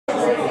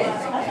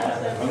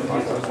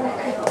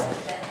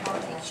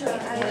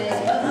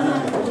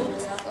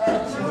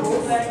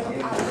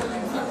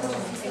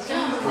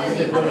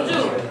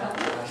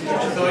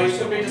So you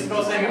should be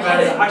discussing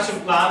about the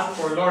action plan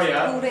for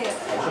L'Oreal.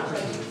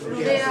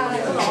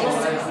 로레알의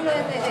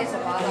플랜에 대해서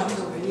말하고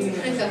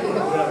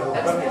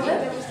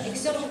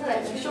액션 플랜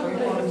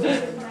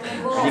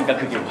그러니까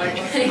그게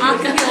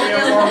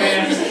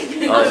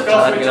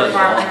Discuss with your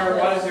partner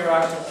what is your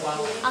action plan.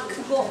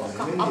 그거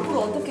그러니까 앞으로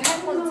어떻게 할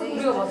건지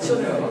우리가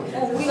맞춰요.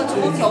 우리가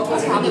정확히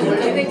어떻게 하면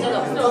원래 계획대로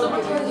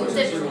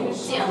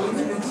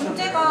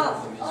문제가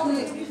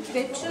그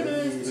매출을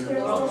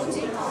뭐라고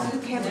하지? 그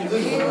개발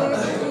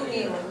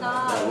부분이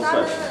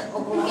나는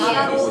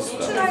공기로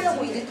수출하려고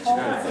이제 더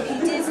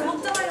비즈니스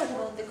확장하려고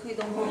그러는데 그게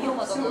너무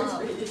위험하잖아.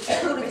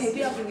 그거를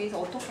대비하기 위해서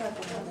어떻게 할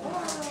거냐고.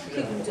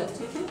 그게 문제였지.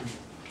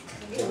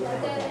 근데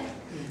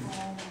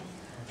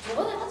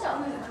저번에 하지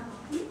않아요?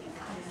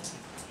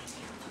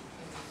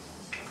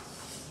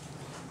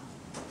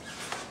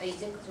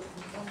 이제 그저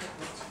공부한 거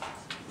그렇지.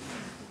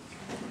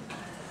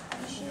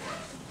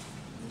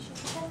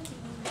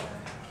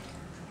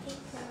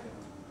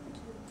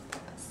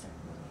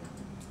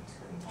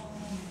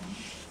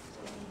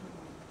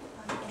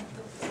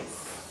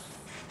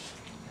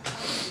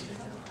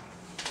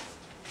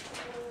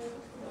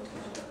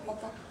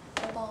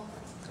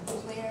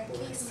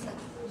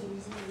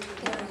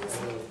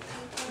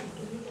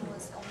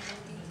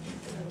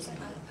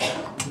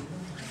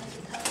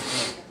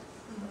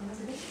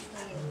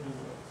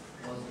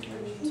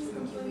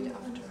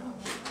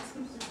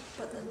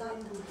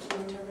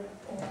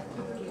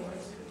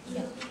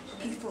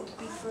 Before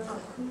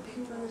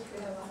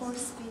the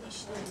course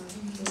finished.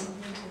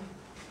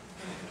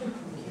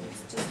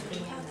 It's just we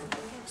have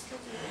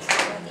study.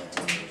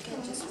 We can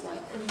just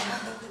write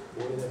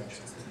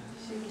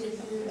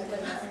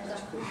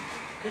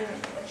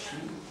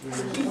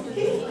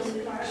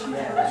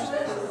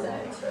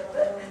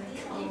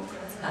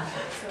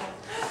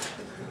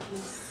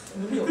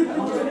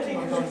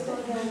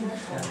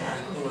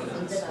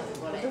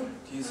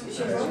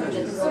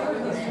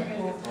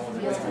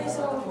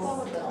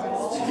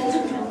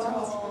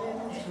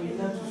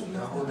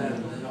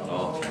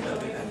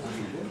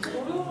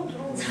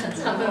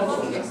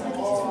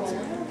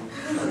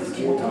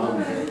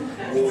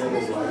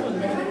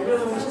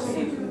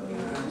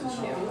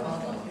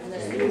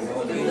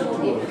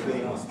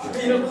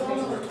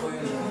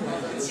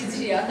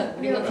지지야.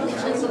 우리가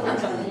단순한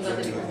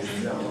전문가들이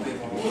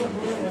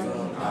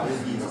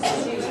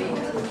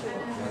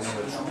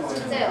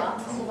진짜요?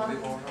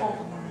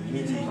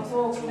 이미지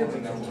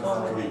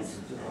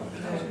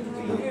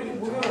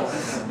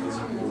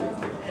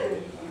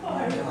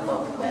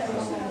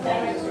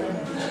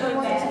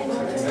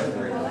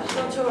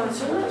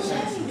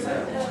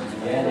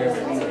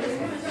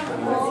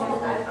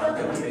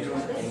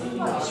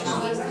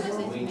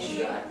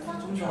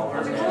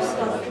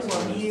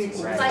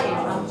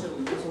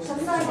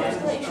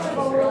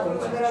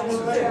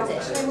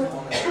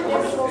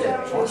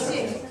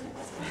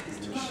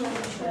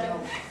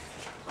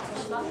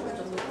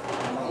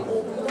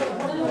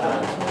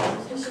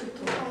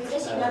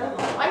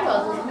빨리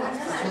와서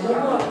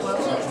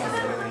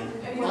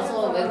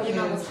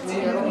외국인하고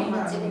사진 여러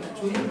번만 찍으면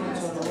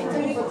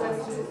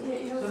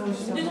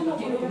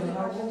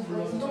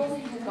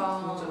그러니까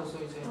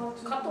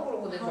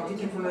카톡으로 보내줘.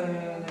 마케팅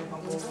플랜의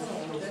방법을 하고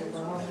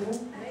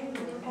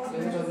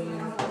매니저님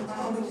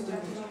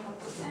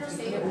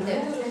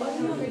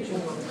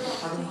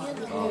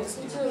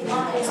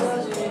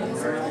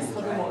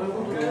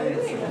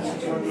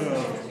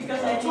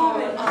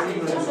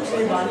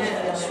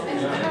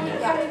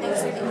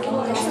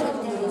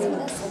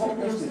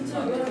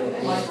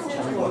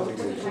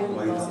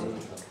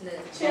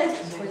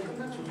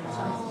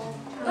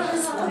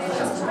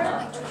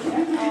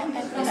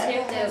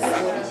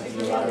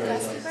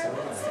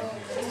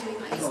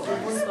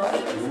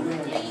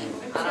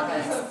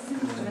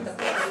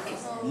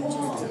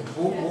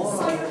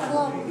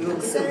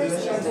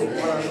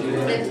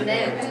근데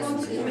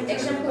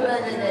액션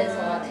플랜에 대해서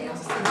하네요.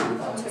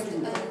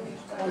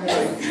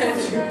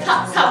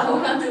 다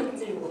사고하는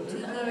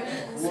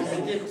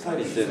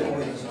스타일이 있어야 돼.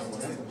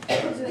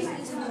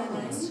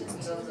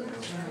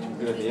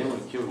 우리가 내용을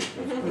기억을 못해.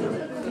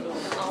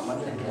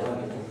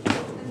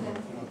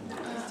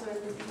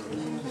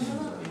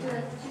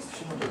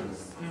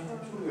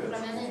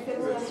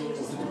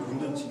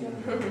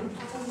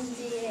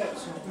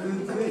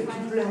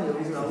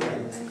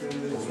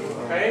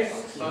 Okay,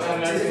 so then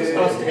let's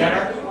discuss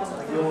together.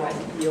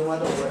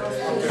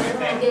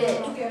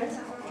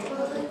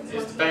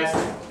 Is the best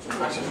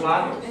action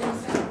plan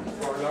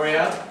for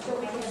L'Oreal? So,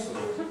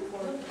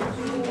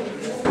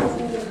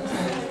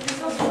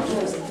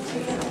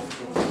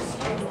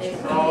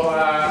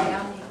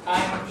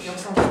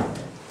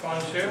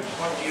 Guangzhou,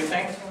 what do you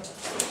think?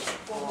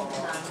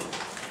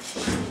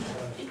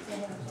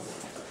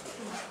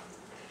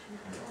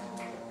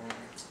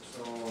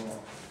 So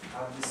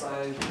I've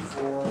decided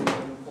 4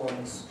 main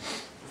points.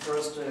 The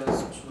first is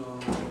to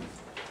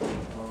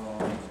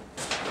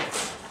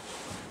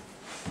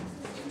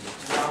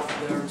develop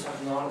their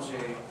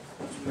technology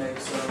to make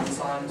some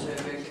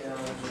scientific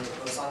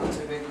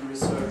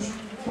research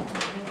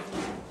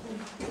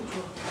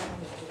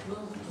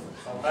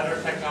So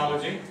better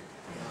technology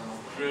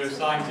through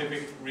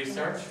scientific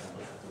research.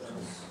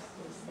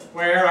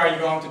 Where are you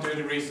going to do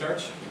the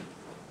research?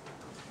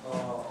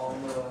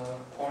 On the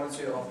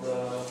quality of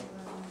the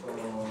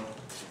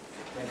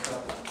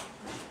makeup.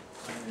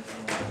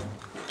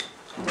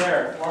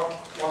 Where?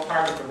 What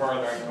part of the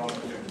world are you going to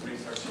do the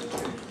research?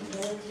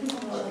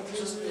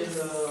 Just in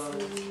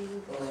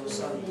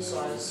the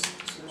science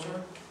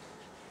center.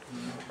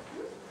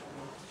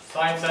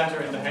 Science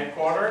center in the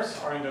headquarters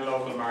or in the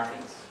local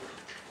markets?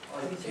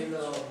 In the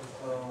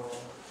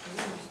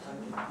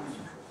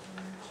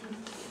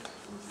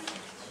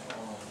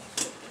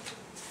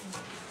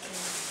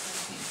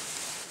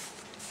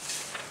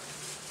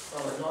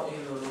not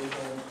in the local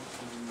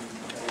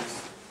place.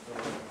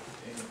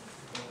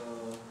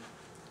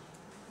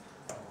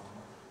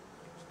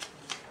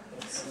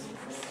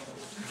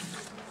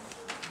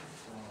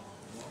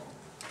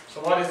 So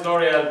what is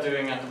L'Oreal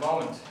doing at the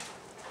moment?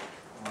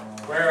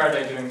 Where are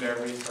they doing their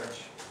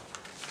research?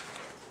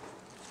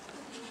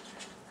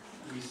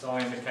 We saw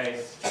in the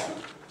case.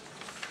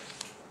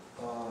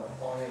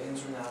 On the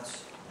internet.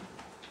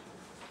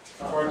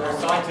 For their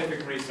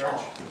scientific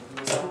research,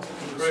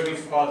 improving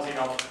the quality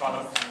of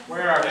products.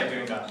 Where are they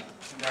doing that?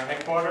 In their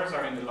headquarters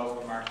or in the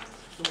local markets?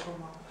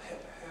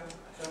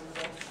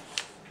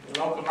 The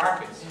local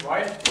markets,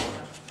 right?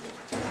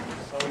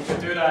 So we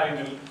could do that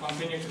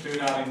continue to do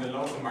that in the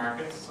local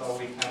markets. So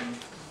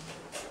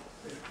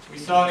we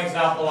saw an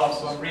example of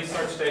some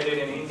research they did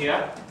in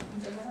India.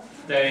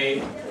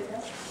 They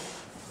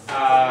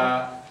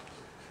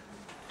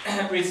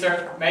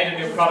made a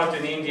new product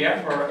in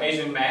India for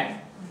Asian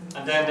men,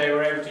 and then they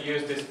were able to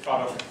use this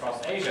product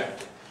across Asia.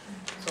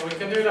 So we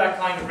can do that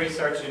kind of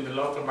research in the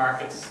local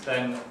markets,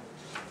 then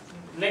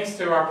links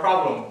to our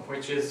problem,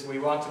 which is we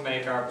want to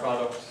make our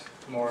product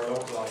more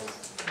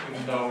localized,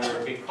 even though we're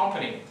a big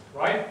company,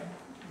 right?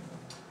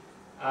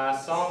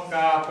 Song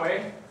Ga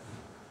Hui.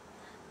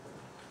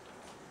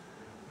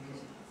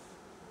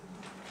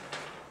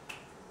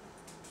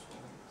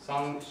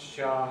 Song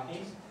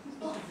Shahi.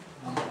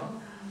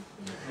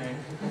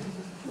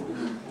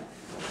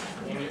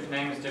 English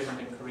name is different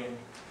in Korean.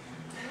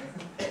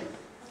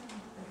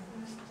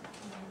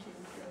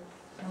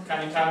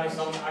 Can you tell me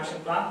some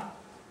action plan?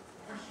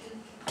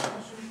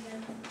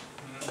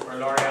 For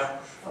L'Oreal.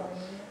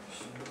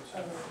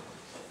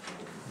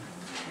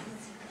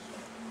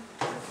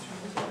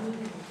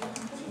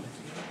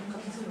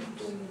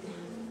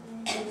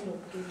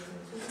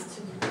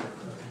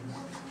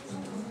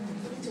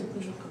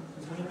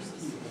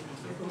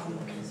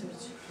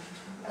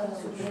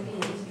 Maybe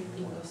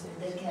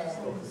they can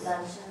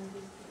launch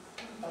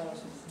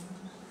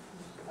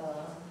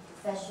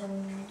fashion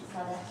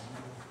product,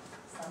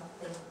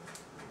 something.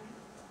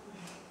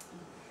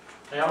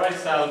 They already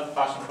sell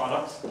fashion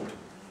products.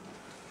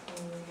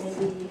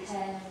 Maybe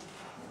hair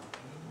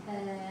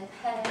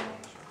care.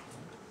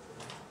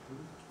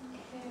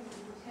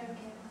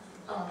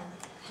 Oh,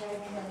 hair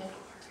care.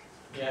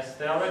 Yes,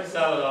 they already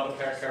sell a lot of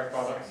hair care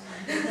products.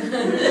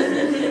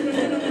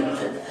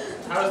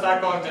 How is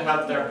that going to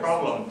help their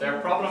problem? Their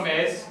problem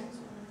is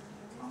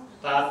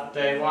that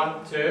they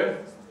want to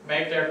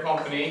make their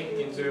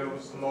company into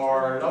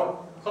more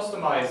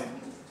customized,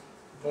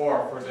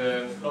 more for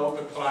the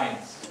local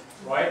clients,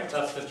 right?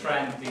 That's the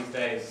trend these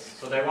days.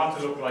 So they want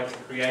to look like a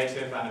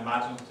creative and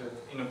imaginative,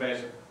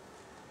 innovative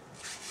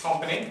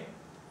company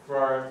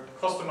for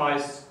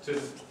customized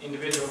to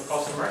individual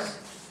customers,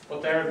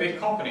 but they're a big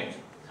company.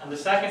 And the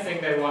second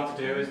thing they want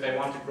to do is they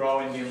want to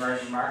grow in the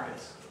emerging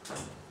markets.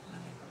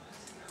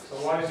 So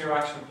what is your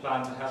action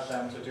plan to help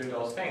them to do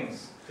those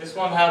things? This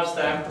one helps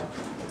them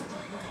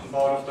in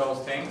both of those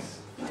things.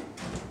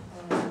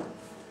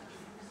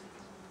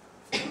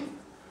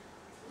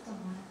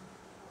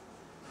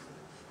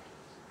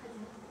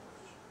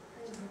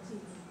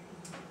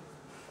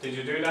 Did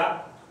you do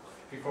that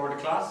before the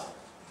class?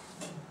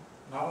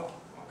 No?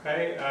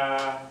 Okay.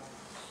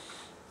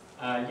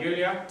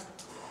 Yulia?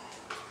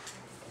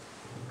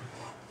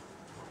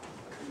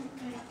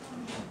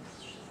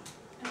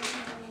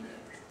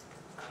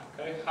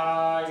 Okay.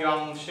 Ha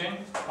Young-shin?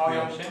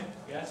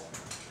 Yes?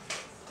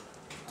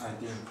 I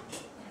think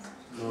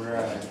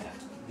L'Oreal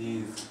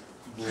needs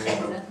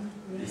more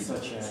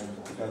research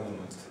and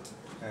development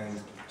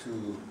and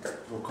to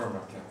local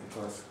market,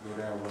 because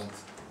L'Oreal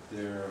wants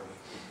their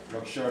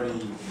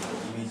luxury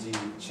image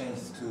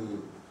changed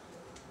to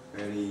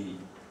very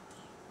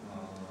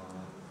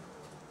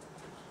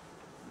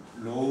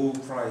low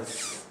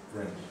price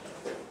brand,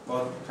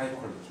 but high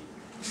quality.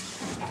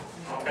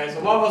 Okay, so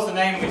what was the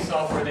name we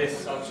saw for this?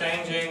 So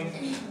changing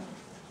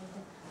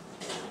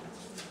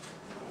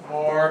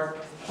more,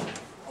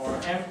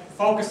 or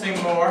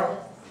focusing more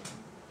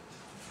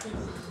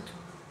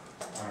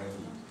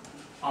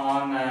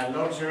on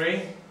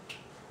luxury,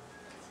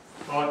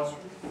 but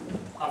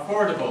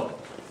affordable.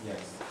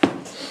 Yes.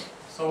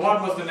 So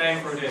what was the name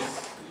for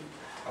this?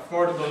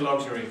 Affordable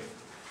luxury.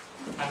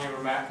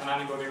 Can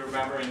anybody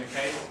remember in the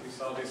case we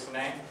saw this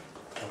name?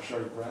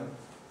 Luxury brand.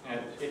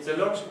 It's a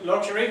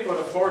luxury but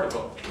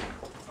affordable.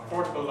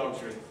 Affordable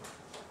luxury.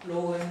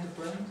 Low-end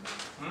brand.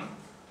 Hmm?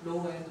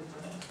 Low-end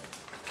brand.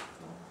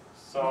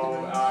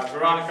 So,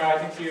 Veronica, I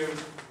think you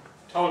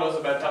told us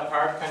about that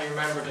part. Can you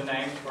remember the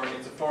name for it?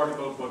 It's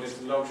affordable, but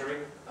it's luxury.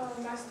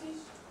 Mastige.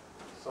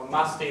 So,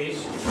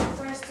 Mastige.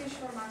 Prestige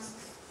for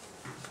masks.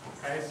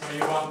 Okay, so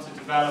you want to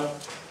develop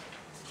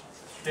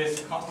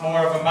this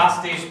more of a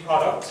Mastige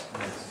product,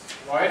 Yes.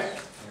 right?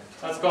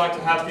 That's going to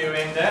help you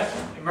in the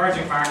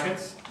emerging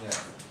markets, Yeah.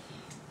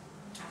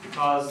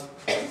 because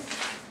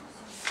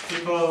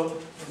people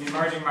in the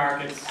emerging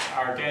markets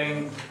are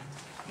getting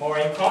more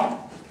income,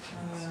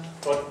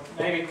 but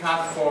maybe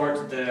can't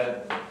afford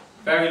the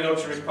very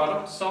luxury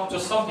product.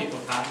 Just some people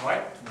can,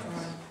 right?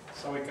 Yes.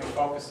 So we can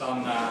focus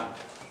on a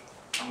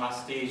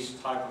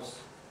Mastige type of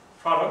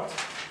product.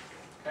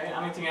 Okay,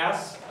 anything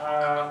else?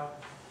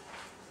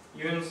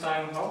 Yoon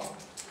Sang-ho?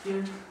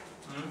 Here,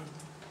 Hmm?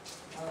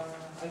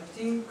 I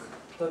think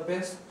the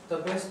best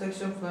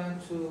action plan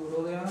to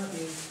L'Oreal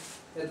is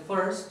at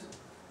first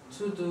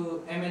to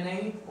do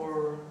M&A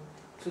or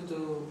to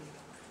do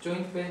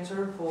joint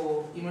venture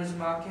for emerging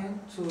market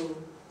to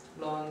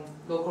learn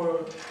to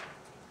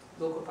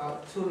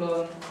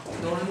learn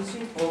knowledge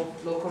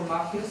of local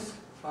markets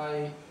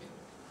by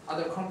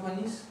other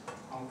companies.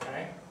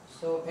 Okay.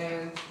 So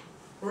and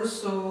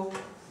also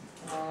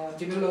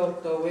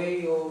develop the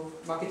way of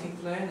marketing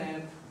plan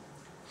and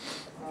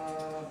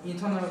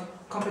internal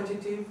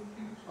competitive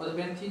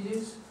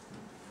advantages.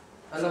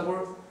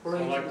 Elaborate. So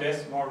like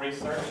this, more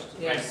research to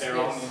make Yes, their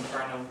own yes.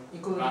 internal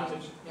Including,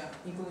 advantage. yeah,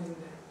 including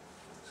that.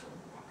 So,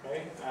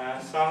 Okay.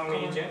 Song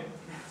Mi-jin?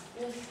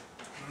 Yes.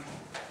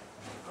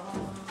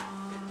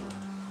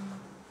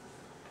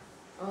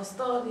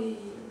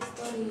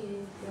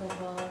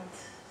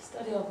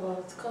 Study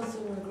about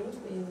consumer group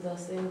in the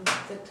same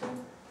sector,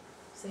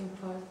 same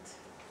part.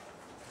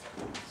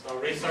 So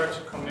research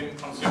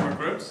consumer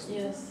groups.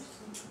 Yes.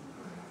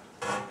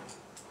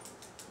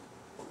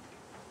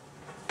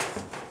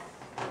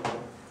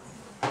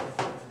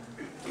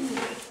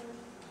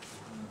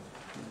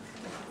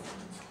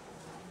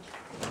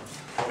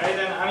 Okay,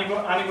 then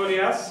anybody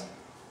else?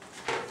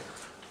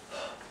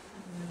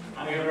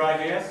 Any other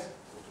ideas?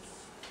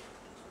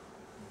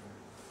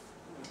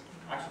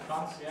 Action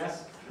plans,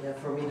 yes? Yeah,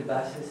 for me the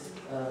basis,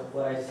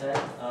 what I said,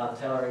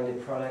 tailoring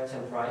the products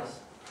and price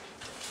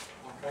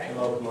Okay. to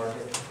local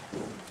market.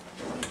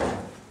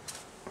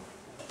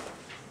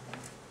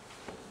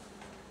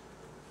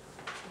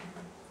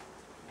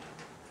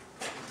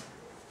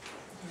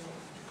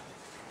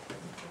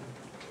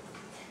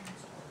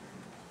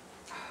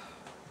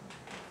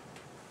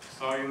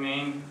 So you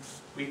mean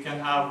we can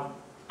have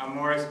a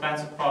more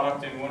expensive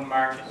product in one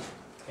market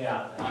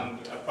Yeah. and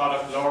a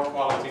product, lower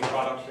quality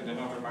product in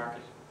another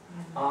market?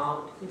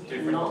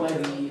 Different Not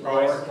maybe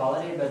price. lower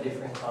quality, but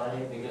different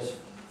quality, because,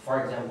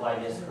 for example, I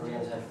guess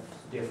Koreans have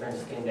different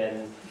skin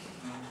than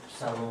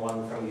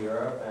someone from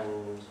Europe,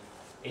 and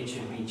it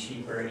should be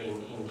cheaper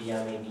in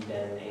India maybe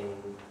than in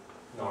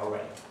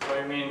Norway. So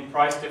you mean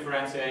price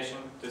differentiation,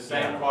 the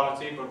same Yeah.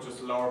 quality but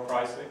just lower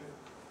pricing?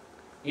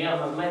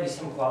 Yeah, maybe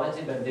some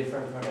quality, but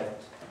different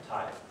product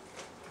type.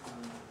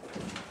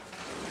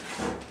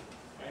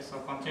 Okay, so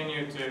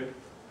continue to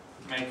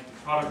make the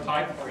product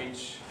type for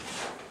each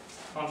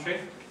country.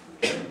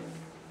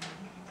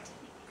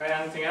 Okay,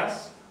 anything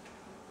else?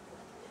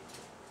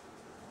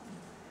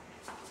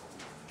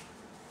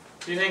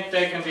 Do you think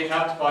they can be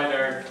helped by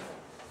their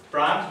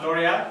brand,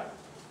 L'Oreal?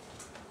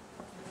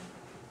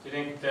 Do you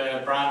think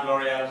the brand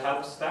L'Oreal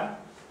helps them?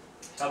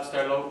 Helps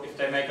their if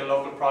they make a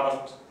local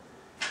product,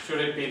 should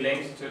it be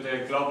linked to the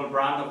global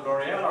brand of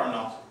L'Oreal or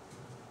not?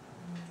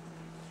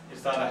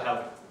 Is that a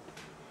help?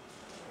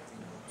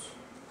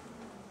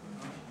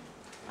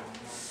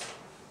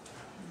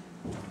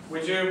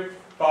 Would you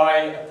buy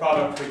a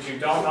product which you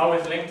don't know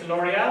is linked to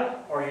L'Oreal,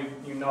 or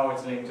you know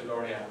it's linked to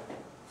L'Oreal?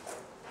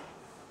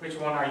 Which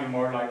one are you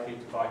more likely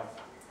to buy?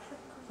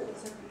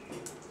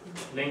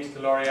 Linked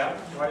to L'Oreal,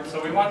 right?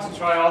 So we want to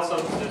try also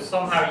to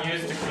somehow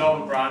use the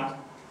global brand.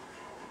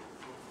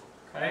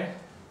 Okay,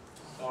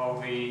 so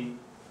we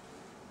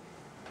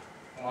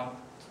want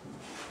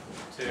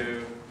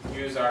to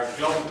use our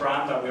global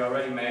brand that we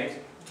already made.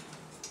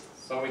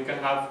 So we can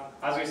have,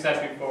 as we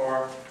said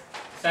before,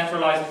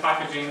 centralized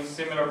packaging,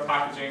 similar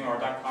packaging, or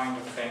that kind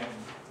of thing,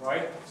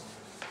 right?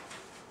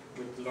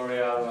 With the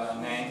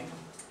L'Oreal name,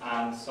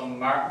 and some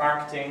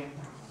marketing,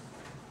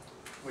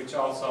 which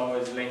also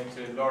is linked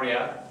to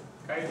L'Oreal,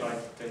 okay,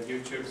 like the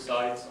YouTube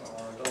sites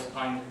or those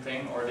kind of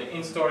thing, or the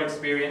in-store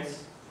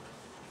experience,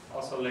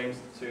 also linked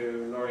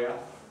to L'Oreal.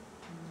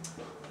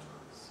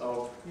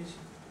 So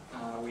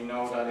we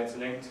know that it's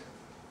linked.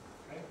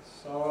 Okay,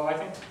 so I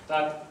think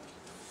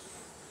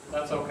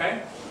that's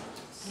okay.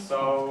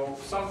 So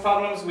some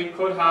problems we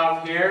could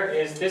have here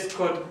is this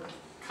could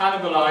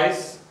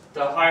cannibalize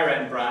the higher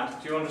end brand.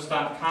 Do you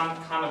understand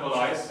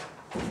cannibalize?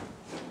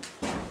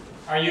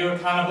 Are you a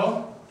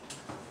cannibal?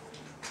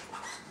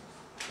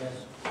 Yes.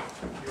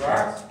 You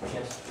are?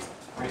 Yes.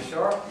 Are you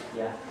sure?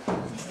 Yeah.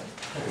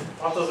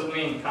 What does it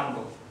mean,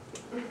 cannibal?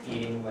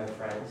 Eating my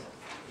friends.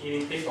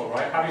 Eating people,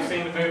 right? Have you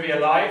seen the movie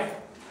Alive?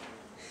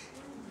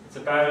 It's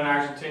about an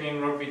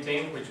Argentinian rugby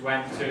team which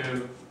went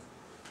to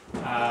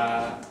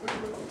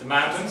the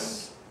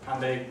mountains,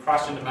 and they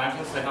crashed in the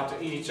mountains. They have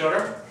to eat each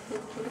other.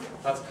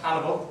 That's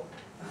cannibal.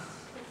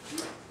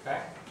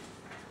 Okay.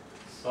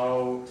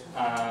 So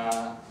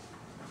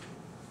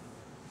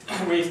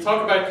we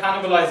talk about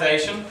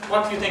cannibalization.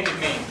 What do you think it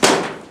means?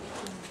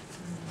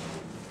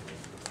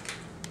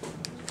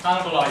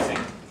 Cannibalizing.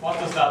 What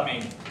does that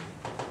mean?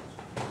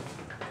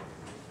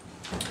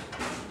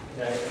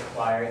 They're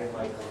acquiring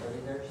my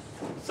competitors.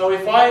 So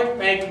if I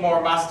make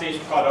more masstige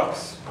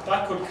products,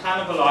 that could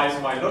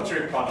cannibalize my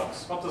luxury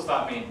products. What does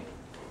that mean?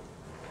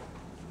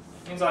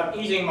 It means I'm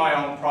eating my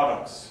own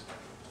products.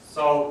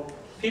 So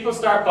people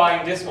start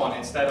buying this one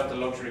instead of the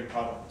luxury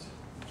product.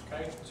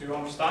 Okay, do you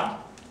understand?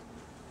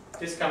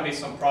 This can be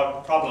some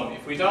problem.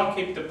 If we don't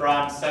keep the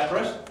brand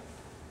separate,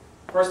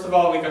 first of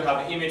all, we could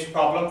have an image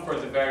problem for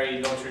the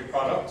very luxury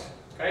product.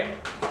 Okay,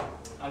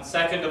 and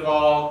second of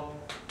all,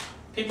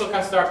 people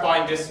can start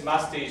buying this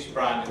masstige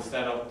brand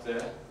instead of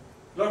the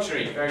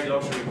very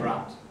luxury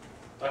brand.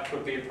 That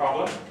could be a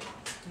problem.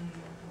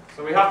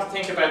 So we have to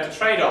think about the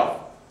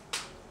trade-off.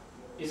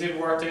 Is it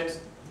worth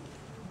it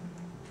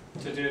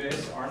to do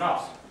this or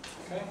not?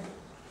 Okay.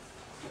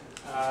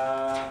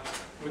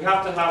 We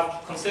have to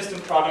have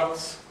consistent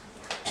products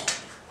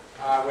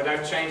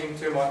without changing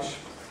too much,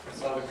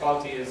 so the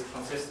quality is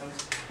consistent.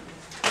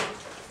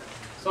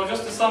 So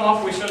just to sum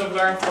up, we should have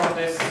learned from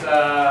this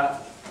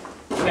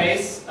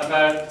case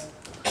about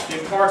the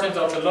importance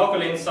of the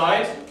local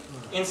insight,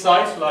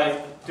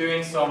 like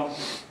doing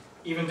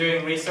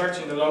research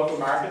in the local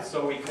market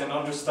so we can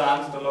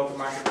understand the local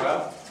market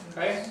well.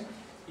 Okay?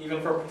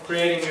 Even for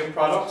creating new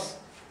products.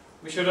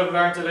 We should have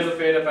learned a little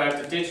bit about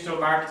the digital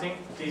marketing.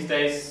 These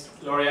days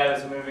L'Oreal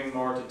is moving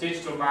more to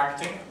digital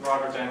marketing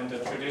rather than the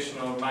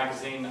traditional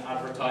magazine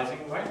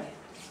advertising way.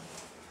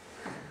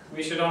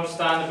 We should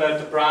understand about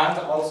the brand,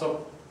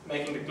 also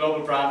making the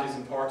global brand is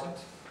important.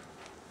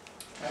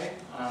 Okay,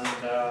 and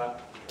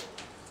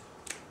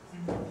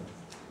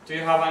do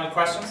you have any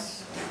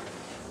questions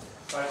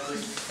about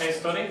this case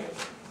study?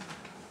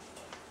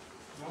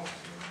 No?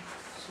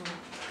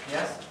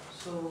 Yes?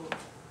 So,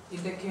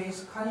 in the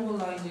case,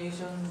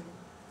 cannibalization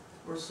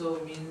also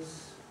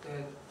means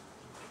that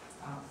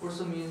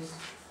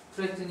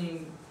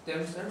threatening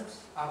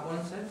themselves,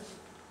 oneself,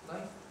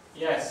 right?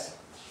 Yes,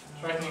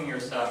 threatening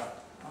yourself.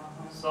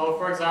 So,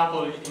 for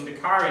example, in the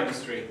car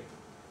industry,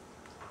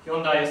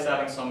 Hyundai is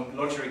selling some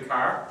luxury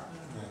car,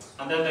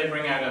 and then they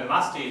bring out a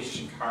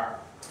masstige car.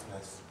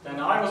 Then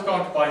I was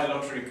going to buy the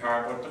luxury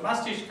car, but the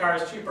masstige car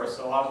is cheaper,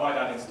 so I'll buy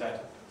that instead.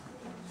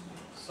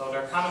 So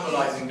they're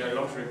cannibalizing their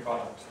luxury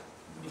product.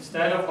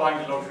 Instead of buying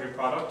the luxury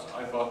product,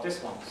 I bought this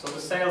one. So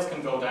the sales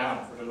can go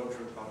down for the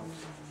luxury product.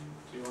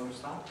 Do you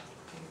understand?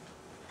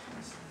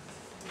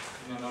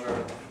 In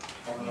another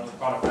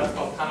product. That's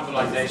called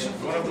cannibalization.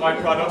 One of my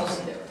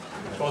products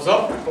goes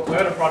up, but the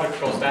other product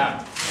goes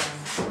down.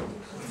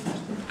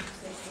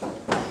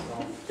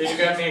 Did you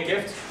get me a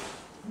gift?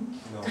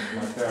 No,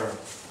 my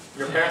parents.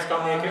 Your parents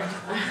got me a gift?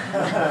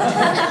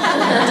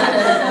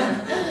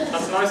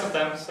 That's nice of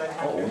them to say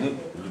thank you.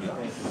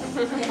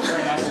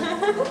 Very nice.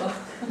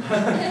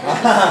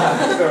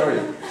 Sorry.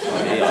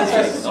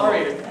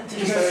 Sorry.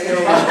 Teachers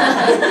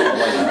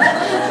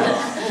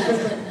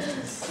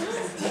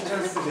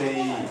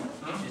Day.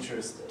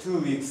 2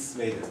 weeks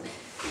later.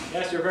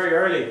 Yes, you're very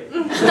early.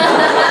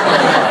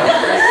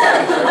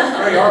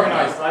 Very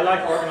organized. I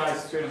like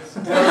organized students.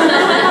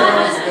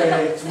 Parents'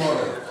 Day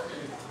tomorrow.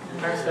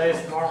 Parents' Day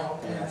is tomorrow.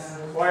 Yes.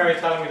 Why are you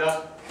telling me that?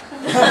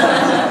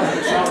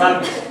 It's not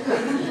relevant.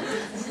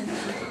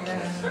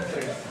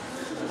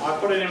 I'll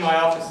put it in my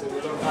office. It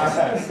will look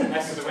nice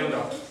next to the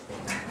window.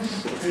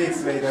 2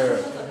 weeks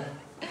later.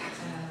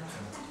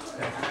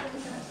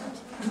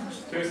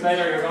 2 weeks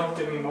later, you're going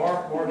to give me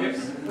more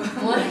gifts?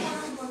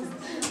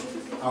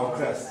 Our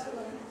class.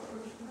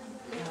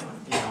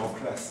 In our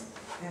class.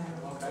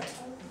 Okay.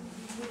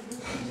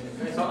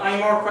 So, any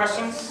more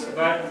questions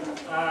about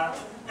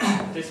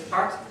this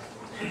part,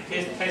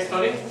 case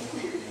study?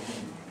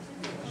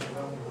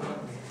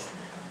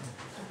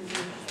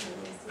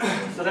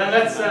 So then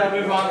let's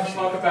move on to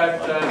talk about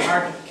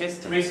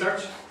market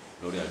research.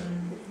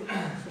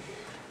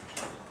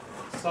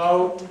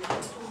 So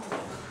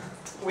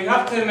we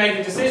have to make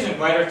a decision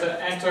whether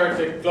to enter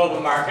the global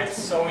markets,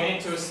 so we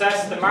need to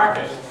assess the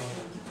market.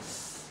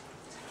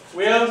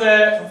 Will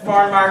the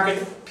foreign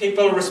market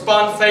people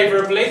respond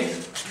favorably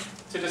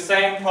to the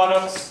same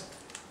products,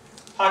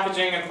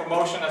 packaging and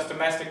promotion as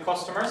domestic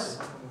customers?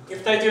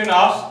 If they do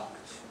not,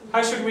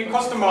 how should we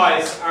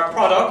customize our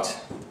product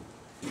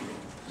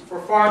for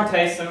foreign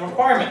tastes and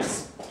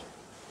requirements?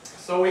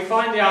 So we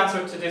find the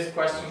answer to this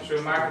question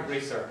through market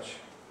research.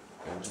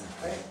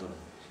 Okay.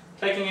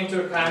 Taking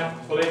into account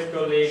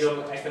political,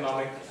 legal,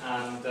 economic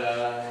and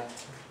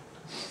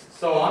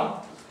so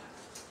on.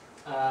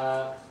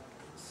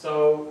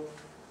 So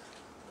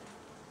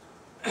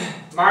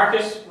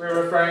market,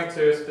 we're referring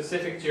to a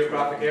specific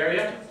geographic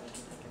area.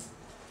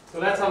 So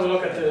let's have a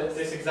look at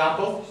this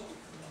example.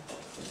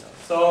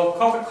 So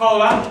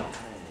Coca-Cola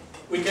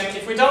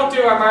if we don't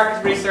do our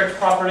market research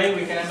properly,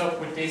 we can end up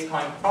with these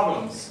kind of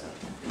problems.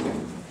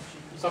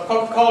 So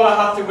Coca-Cola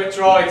had to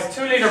withdraw its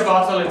 2-liter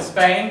bottle in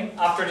Spain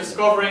after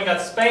discovering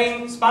that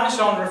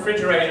Spanish-owned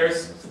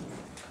refrigerators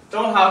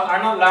are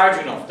not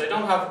large enough. They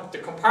don't have the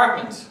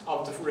compartment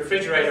of the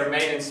refrigerator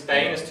made in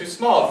Spain is too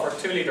small for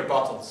 2-liter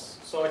bottles.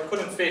 So it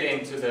couldn't fit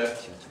into the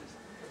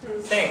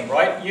thing,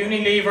 right?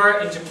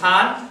 Unilever in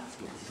Japan,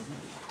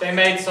 they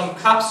made some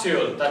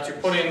capsule that you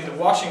put in the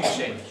washing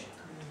machine.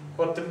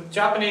 But the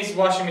Japanese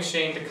washing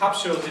machine, the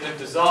capsule didn't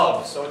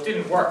dissolve, so it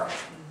didn't work.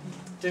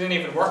 It didn't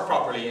even work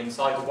properly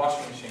inside the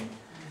washing machine.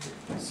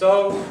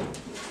 So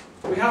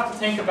we have to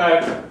think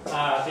about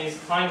these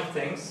kind of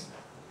things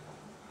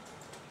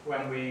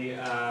when we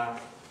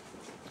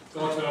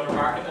go to another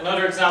market.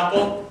 Another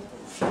example,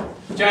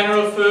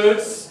 General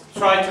Foods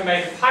tried to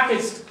make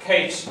packaged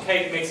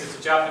cake mixes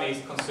to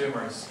Japanese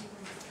consumers.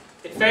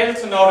 It failed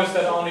to notice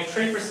that only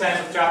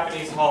 3% of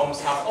Japanese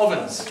homes have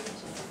ovens.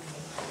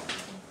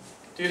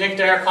 Do you think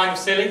they're kind of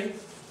silly?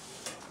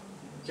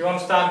 Do you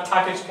understand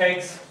packaged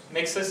cakes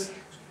mixes?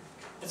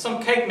 It's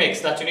some cake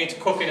mix that you need to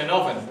cook in an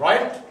oven,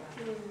 right?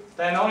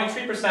 Then only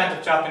 3%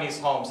 of Japanese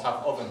homes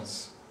have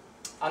ovens.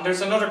 And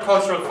there's another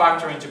cultural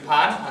factor in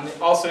Japan, and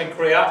also in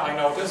Korea, I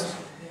noticed,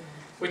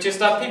 which is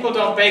that people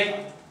don't bake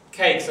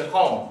cakes at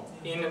home.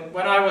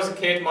 When I was a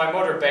kid, my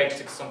mother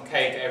baked some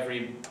cake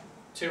every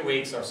 2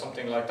 weeks or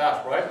something like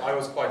that, right? I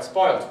was quite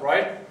spoiled,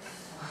 right?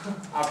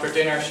 After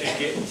dinner, she'd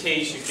give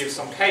tea, she'd give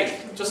some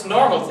cake. Just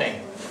normal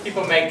thing.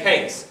 People make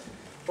cakes.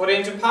 But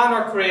in Japan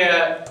or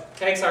Korea,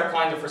 cakes are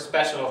kind of for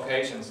special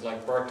occasions,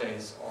 like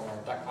birthdays or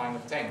that kind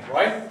of thing,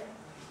 right?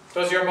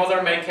 Does your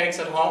mother make cakes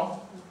at home?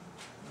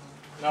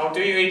 No, do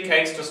you eat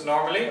cakes just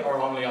normally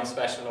or only on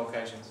special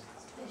occasions?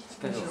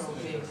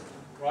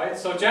 Right,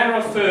 so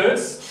General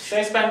Foods,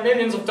 they spent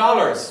millions of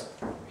dollars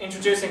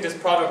introducing this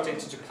product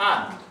into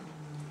Japan.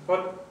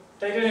 But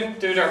they didn't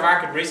do their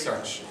market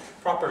research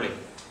properly.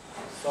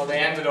 So they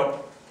ended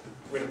up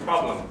with a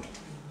problem.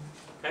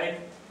 Okay?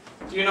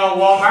 Do you know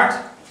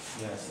Walmart?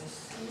 Yes.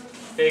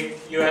 Big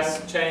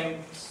US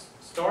chain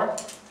store.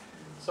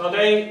 So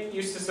they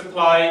used to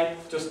supply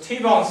just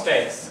T-bone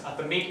steaks at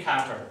the meat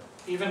counter,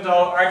 even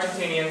though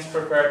Argentinians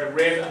prefer the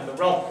rib and the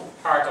rump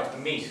part of the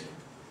meat.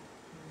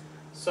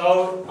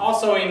 So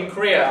also in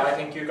Korea, I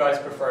think you guys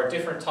prefer a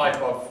different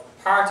type of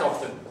part of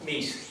the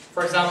meat.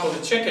 For example,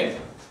 the chicken.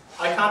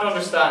 I can't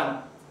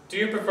understand. Do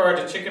you prefer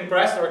the chicken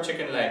breast or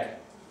chicken leg?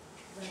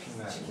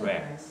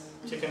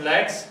 Chicken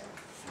legs?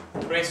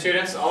 Korean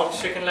students, all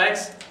chicken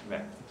legs?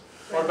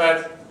 What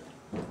about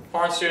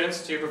foreign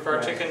students? Do you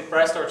prefer chicken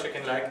breast or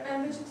chicken leg?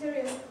 I'm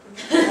vegetarian.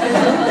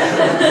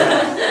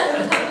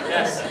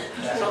 Yes.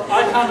 So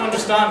I can't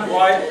understand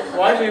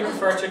why do you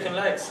prefer chicken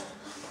legs?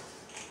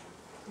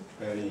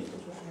 Very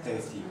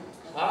tasty.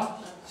 Huh?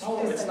 No,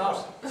 it's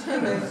not.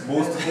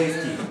 Most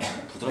tasty.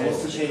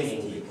 Most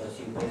tasty.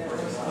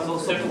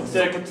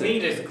 The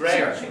meat is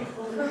grayer.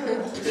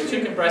 The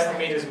chicken breast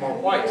meat is more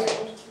white.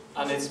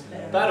 And it's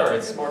better,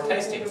 it's more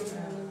tasty.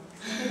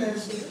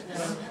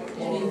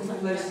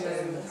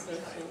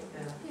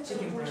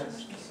 Chicken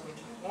breast.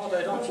 No,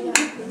 they don't.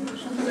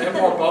 They have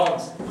more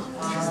bones.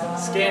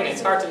 Skin,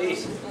 it's hard to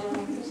eat.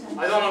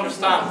 I don't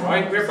understand,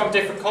 right? We're from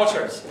different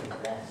cultures.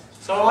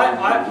 So I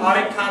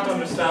can't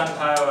understand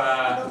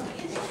how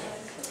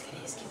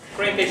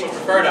Korean people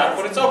prefer that,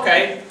 but it's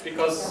okay,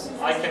 because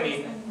I can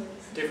eat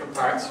different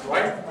parts,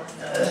 right?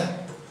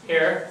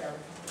 Here.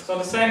 So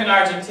the same in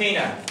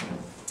Argentina.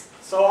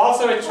 So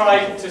also it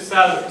tried to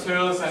sell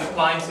tools and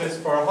appliances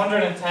for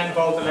 110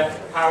 volt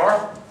electric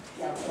power,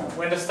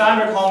 when the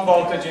standard home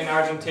voltage in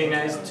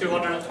Argentina is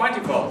 220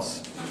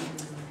 volts.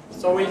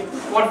 So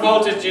what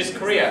voltage is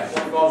Korea?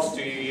 What volts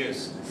do you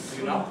use? Do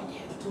you know?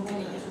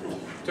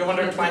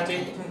 220?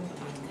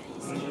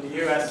 In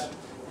the US,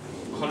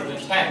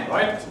 110,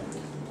 right?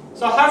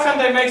 So how can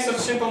they make such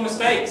simple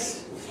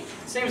mistakes?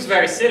 It seems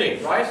very silly,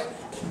 right?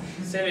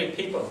 Silly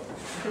people.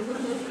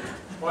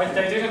 Right?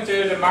 They didn't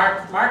do the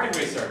market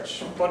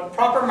research. But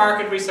proper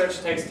market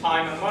research takes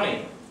time and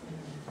money.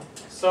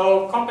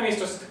 So companies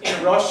just in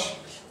a rush,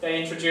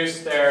 they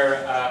introduce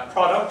their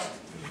product.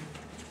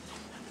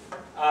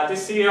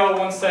 This CEO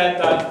once said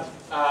that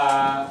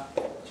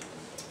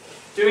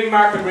doing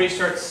market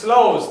research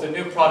slows the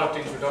new product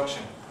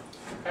introduction.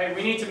 Okay?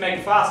 We need to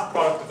make fast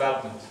product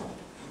development.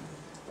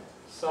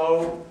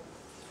 So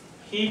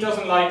he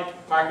doesn't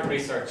like market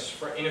research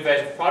for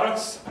innovative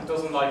products and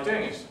doesn't like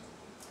doing it.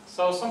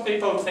 So some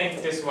people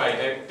think this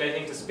way, they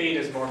think the speed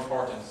is more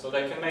important, so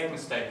they can make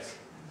mistakes.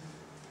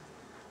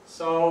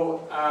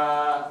 So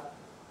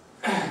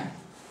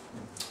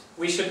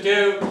we should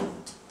do,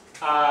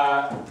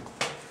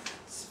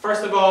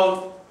 first of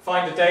all,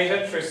 find the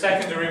data through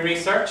secondary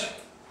research,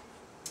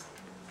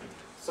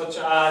 such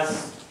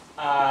as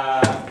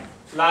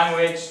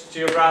language,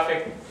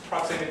 geographic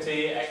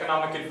proximity,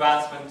 economic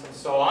advancement, and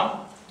so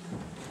on.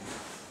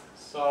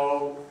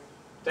 So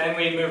then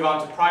we move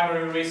on to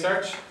primary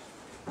research.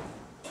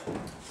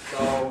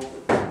 So,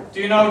 do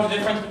you know the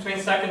difference between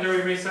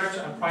secondary research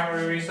and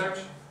primary research?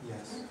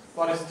 Yes.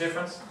 What is the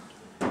difference?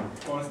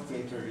 first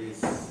data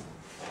is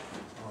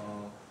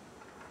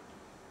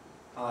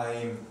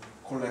I'm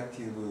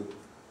collective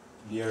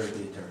real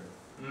data.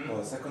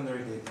 The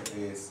secondary data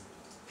is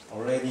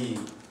already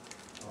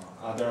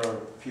other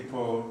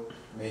people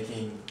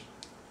making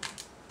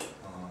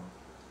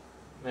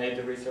Made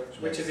the research.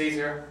 Which is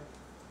easier?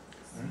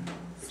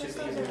 Which is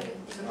easier?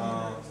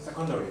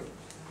 secondary.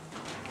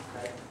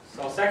 Okay.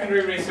 So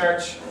secondary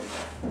research,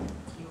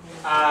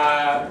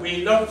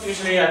 we look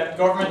usually at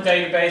government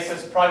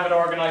databases, private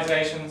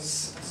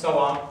organizations, and so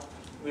on.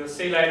 We'll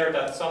see later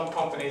that some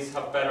companies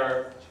have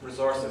better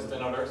resources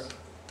than others.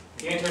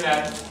 The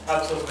internet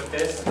helps us with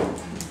this.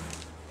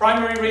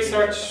 Primary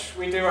research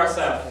we do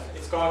ourselves.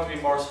 It's going to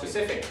be more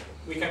specific.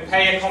 We can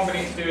pay a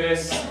company to do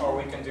this, or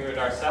we can do it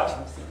ourselves.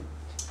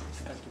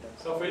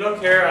 So if we look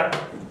here at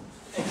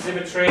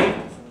Exhibit 3,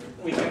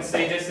 we can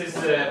see this is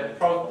the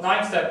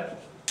 9-step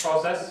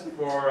process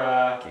for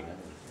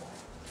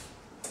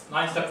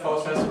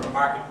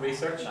market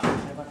research.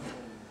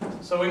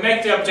 So we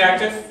make the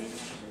objective.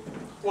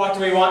 What do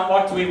we want?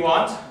 What do we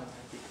want?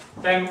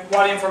 Then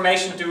what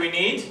information do we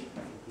need?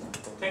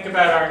 Think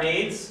about our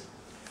needs.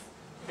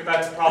 Think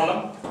about the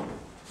problem.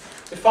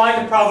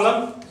 Define the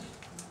problem.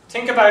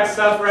 Think about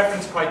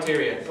self-reference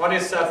criteria. What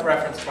is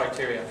self-reference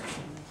criteria?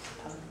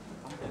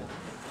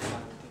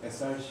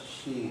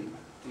 SRC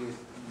is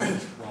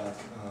what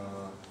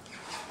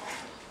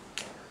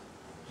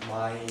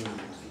my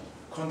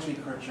country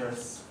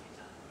cultures,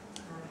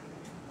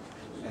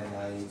 and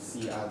I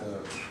see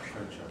other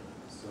culture.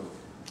 So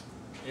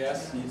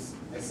yes, this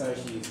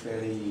SRC is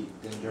very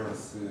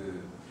dangerous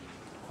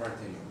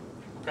criteria.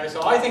 Okay,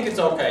 so I think it's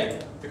okay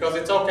because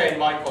it's okay in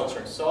my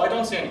culture. So I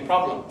don't see any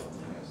problem.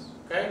 Yes.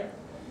 Okay,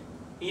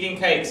 eating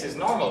cakes is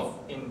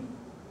normal in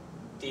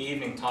the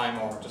evening time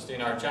or just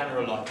in our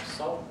general life.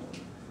 So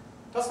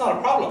that's not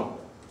a problem,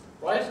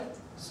 right?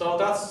 So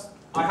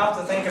I have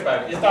to think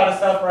about it. Is that a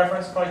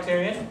self-reference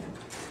criterion?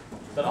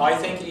 That I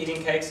think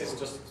eating cakes is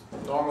just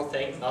a normal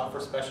thing, not for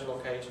special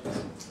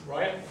occasions,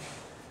 right?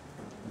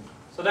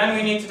 So then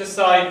we need to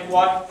decide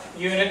what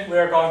unit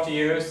we're going to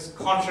use.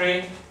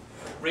 Country,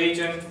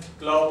 region,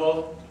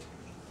 global.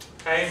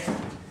 Okay.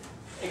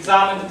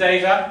 Examine the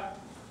data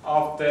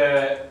of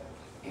the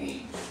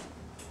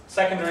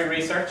secondary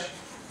research.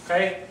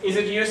 Okay. Is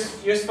it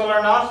useful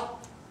or not?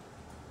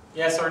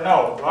 Yes or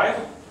no, right?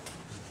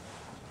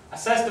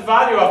 Assess the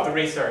value of the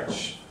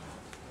research.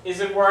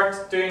 Is it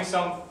worth doing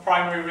some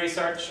primary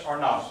research or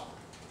not?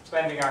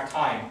 Spending our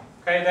time.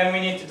 Okay, then we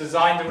need to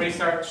design the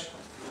research.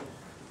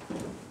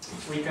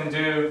 We can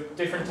do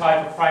different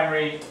type of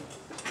primary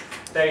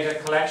data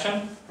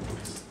collection.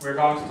 We're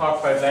going to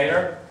talk about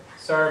later.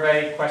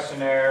 Survey,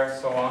 questionnaire,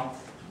 so on.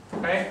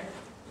 Okay?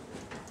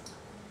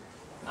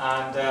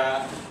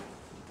 And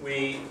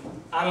we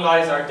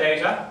analyze our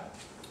data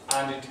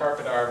and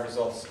interpret our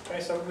results.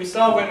 Okay, so we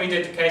saw when we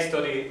did the case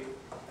study,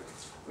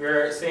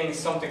 we're seeing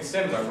something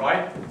similar,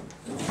 right?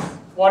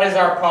 What is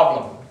our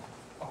problem?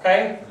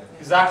 Okay,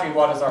 exactly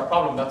what is our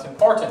problem? That's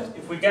important.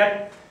 If we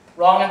get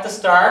wrong at the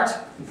start,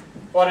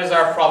 what is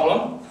our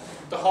problem?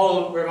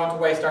 We're going to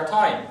waste our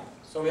time.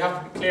 So we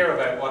have to be clear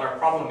about what our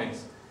problem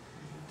is.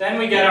 Then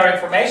we get our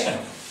information.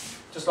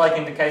 Just like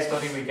in the case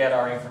study, we get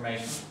our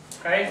information.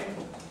 Okay?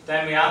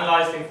 Then we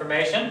analyze the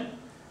information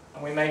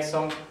and we make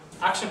some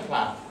action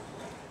plan.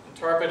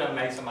 Interpret and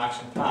make some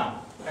action plan.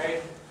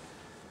 Okay?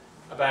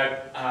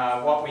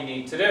 About what we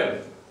need to do.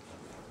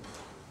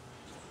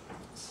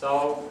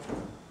 So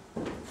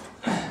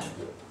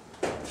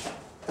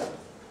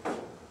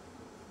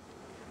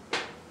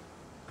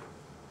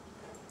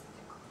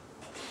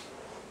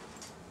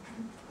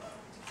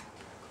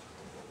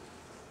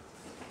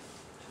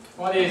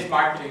what is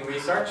marketing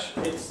research?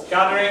 It's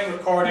gathering,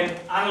 recording,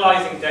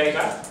 analyzing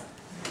data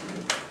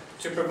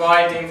to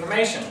provide the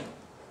information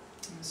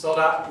so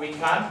that we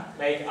can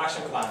make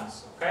action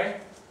plans, okay?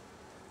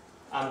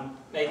 And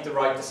make the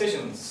right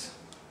decisions.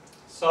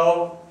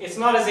 So it's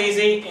not as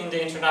easy in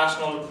the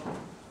international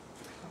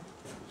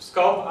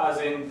scope as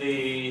in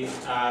the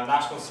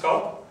national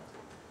scope.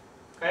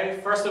 Okay,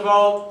 first of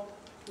all,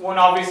 one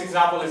obvious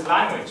example is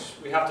language.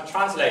 We have to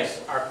translate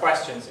our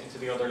questions into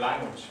the other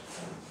language.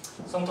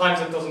 Sometimes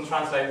it doesn't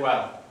translate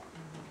well.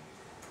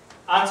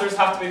 Answers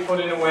have to be put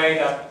in a way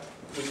that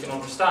we can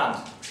understand.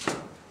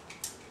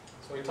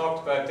 So we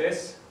talked about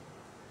this.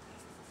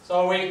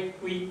 So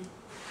we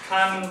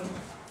can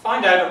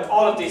find out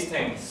all of these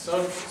things.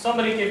 So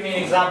somebody give me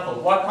an example.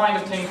 What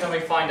kind of thing can we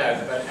find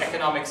out about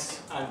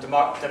economics and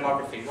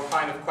demography? What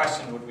kind of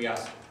question would we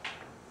ask?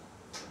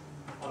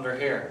 Under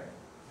here.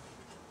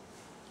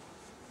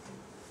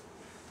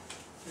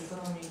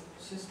 Economic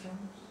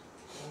systems,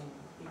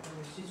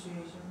 economic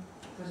situation,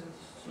 present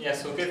situation.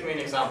 Yes, so give me an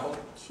example.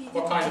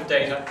 What kind of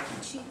data?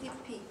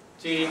 GDP.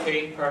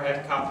 GDP per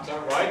head capita,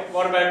 right?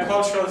 What about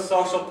cultural,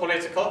 social,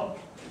 political?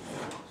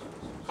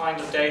 Kind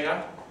of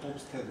data?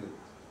 Hofstede.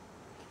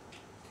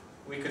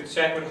 We could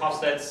check with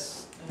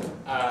Hofstede's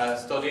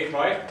study,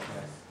 right?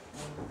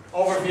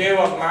 Overview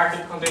of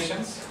market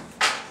conditions.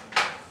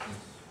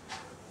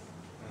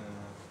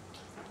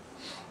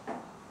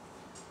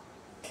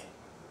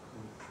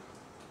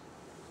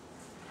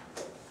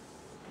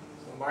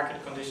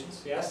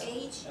 yes?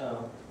 Age.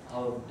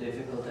 How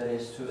difficult it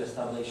is to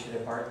establish a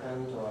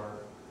department or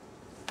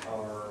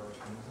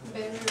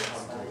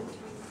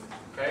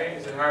Okay,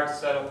 is it hard to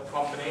set up a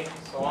company,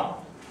 so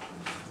on?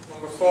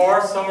 Number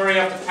 4, summary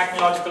of the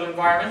technological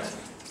environment.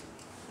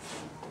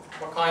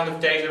 What kind of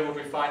data would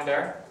we find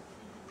there?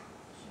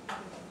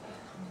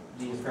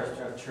 the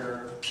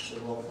infrastructure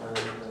development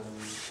and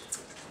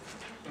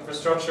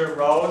Infrastructure,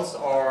 roads,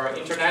 or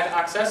internet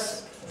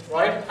access,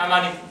 right? How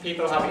many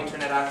people have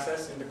internet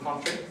access in the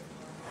country?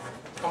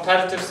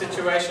 Competitive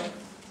situation.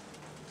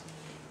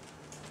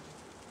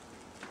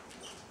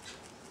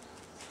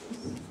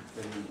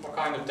 What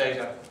kind of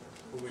data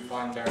would we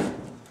find there?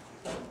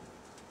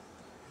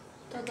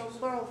 The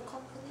number of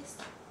companies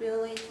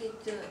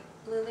related to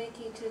the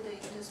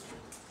industry.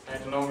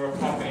 And the number of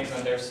companies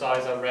and their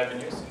size of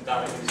revenues in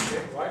that industry,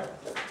 right?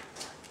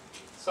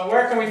 So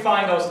where can we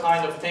find those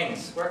kind of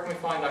things? Where can we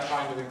find that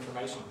kind of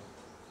information?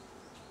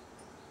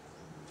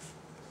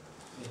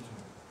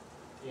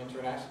 The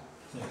internet?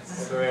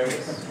 Yes. Other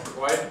areas,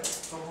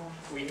 right?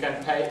 We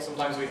can pay,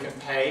 sometimes we can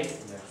pay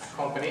a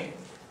company.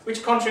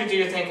 Which country do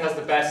you think has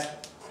the best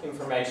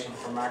information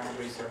for market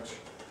research?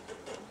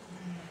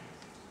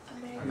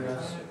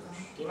 Yes.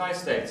 The United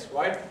States,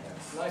 right?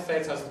 The United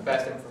States has the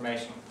best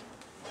information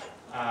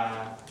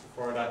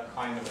for that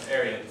kind of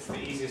area. It's the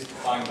easiest to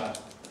find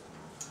that.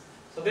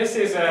 So this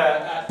is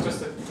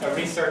just a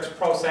research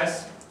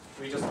process.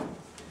 We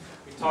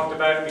talked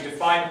about it. We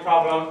define the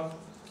problem,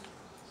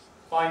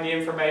 find the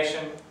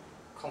information,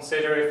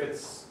 consider if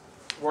it's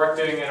worth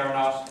doing it or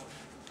not,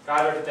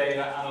 gather the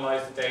data,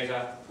 analyze the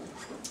data,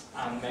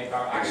 and make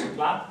our action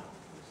plan.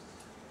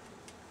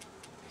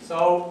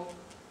 So,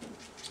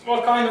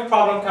 what kind of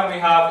problem can we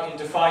have in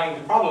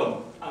defining the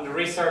problem and the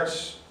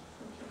research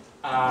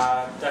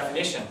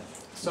definition?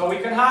 So we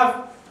can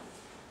have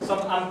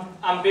some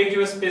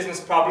ambiguous business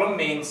problem,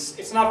 means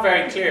it's not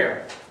very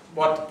clear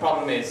what the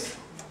problem is.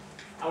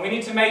 And we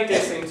need to make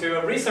this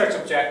into a research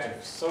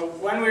objective. So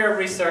when we are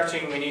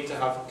researching, we need to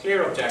have a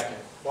clear objective,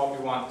 what we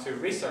want to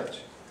research.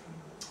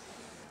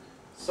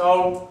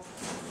 So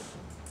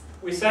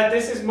we said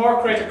this is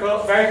more critical,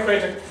 very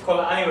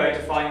critical anyway,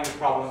 defining the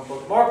problem,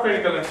 but more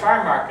critical in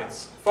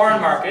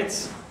foreign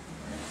markets,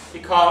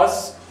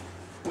 because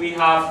we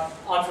have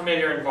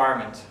unfamiliar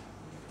environment.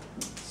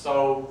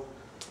 So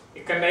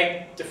it can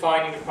make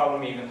defining the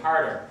problem even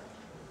harder.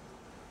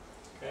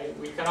 Okay,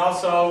 we can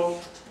also,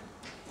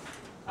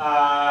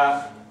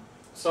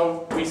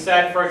 so we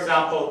said, for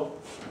example,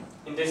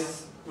 in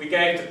this, we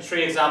gave the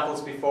 3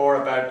 examples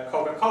before about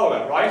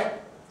Coca-Cola, right?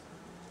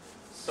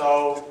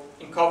 So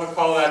in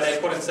Coca-Cola, they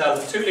couldn't sell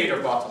the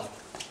 2-liter bottle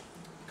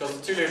because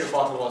the 2-liter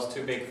bottle was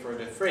too big for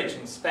the fridge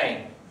in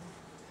Spain.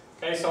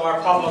 Okay, so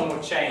our problem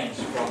would change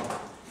from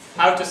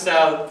how to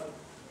sell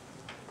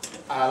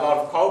a lot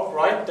of Coke,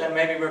 right? Then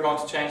maybe we're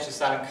going to change to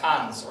selling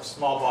cans or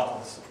small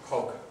bottles of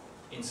Coke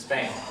in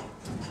Spain.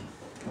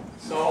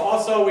 So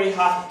also we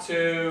have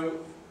to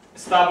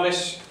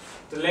establish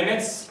the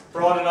limits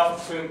broad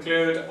enough to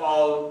include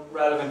all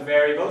relevant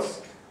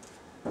variables.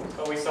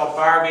 So we saw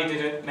Barbie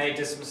made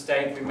this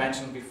mistake we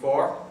mentioned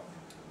before.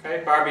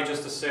 Okay, Barbie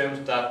just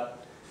assumed that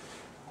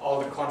all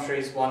the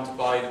countries want to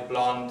buy the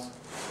blonde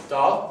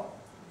doll.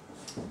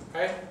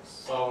 Okay,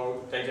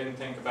 so they didn't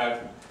think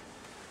about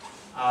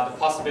the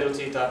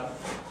possibility that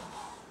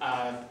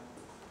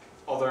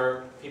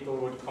other people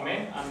would come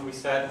in, and we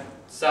said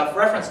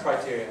self-reference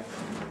criteria.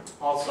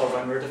 Also,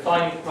 when we're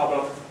defining the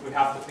problem, we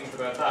have to think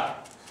about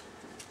that.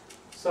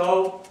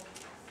 So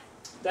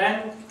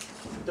then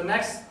the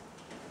next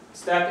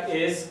step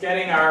is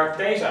getting our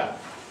data,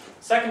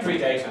 secondary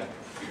data.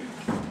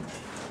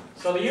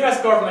 So the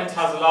US government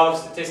has a lot of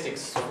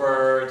statistics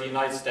for the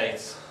United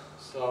States.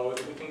 So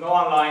we can go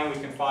online, we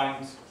can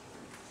find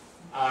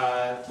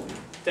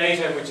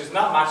data which is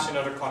not matched in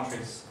other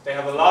countries. They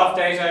have a lot of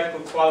data,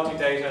 good quality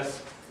data.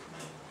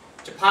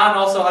 Japan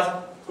also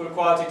has good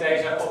quality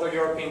data, other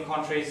European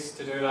countries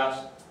to do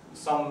that,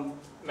 some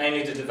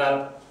mainly the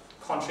developed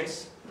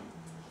countries.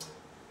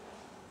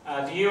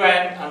 The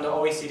UN and the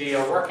OECD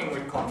are working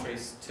with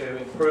countries to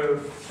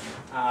improve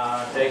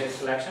data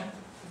collection.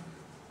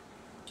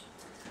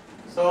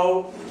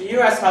 So the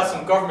US has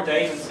some government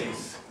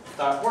agencies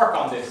that work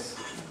on this,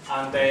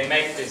 and they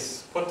make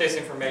this, put this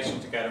information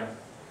together.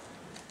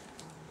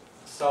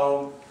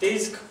 So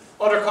these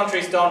other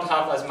countries don't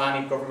have as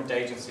many government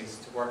agencies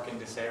to work in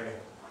this area.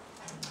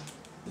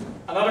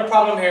 Another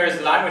problem here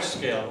is language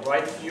skill,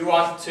 right?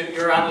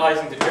 You're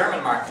analysing the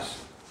German market.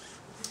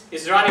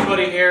 Is there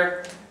anybody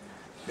here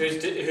who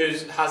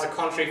has a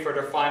country for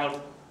their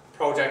final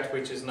project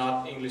which is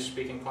not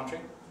English-speaking country?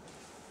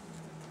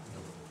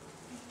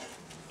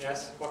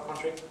 Yes, what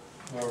country?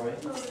 Norway.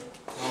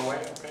 Norway,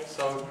 okay.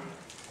 So,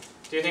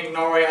 do you think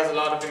Norway has a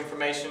lot of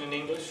information in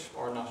English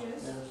or not?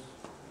 Yes.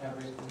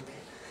 Everything.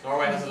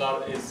 Norway has a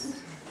lot.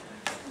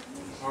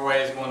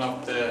 Norway is one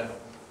of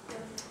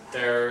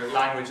their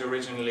language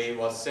originally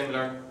was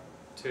similar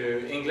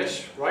to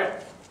English,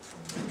 right?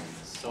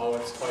 So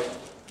it's quite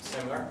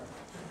similar.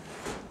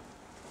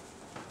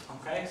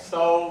 Okay,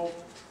 so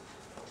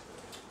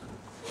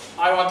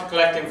I want to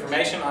collect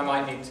information, I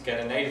might need to get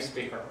a native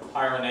speaker,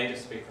 hire a native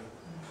speaker.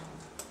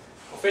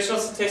 Official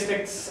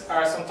statistics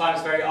are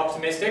sometimes very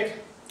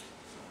optimistic.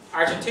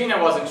 Argentina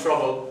was in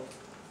trouble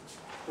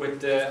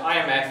with the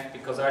IMF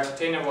because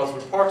Argentina was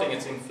reporting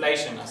its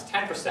inflation as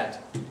 10%.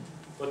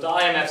 But the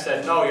IMF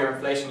said, no, your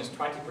inflation is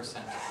 20%,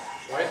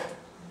 right?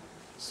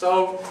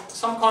 So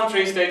some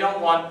countries, they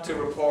don't want to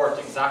report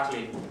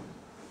exactly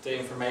the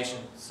information.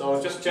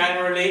 So just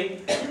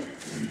generally,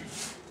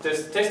 the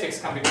statistics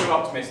can be too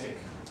optimistic,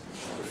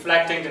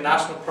 reflecting the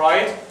national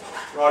pride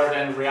rather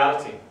than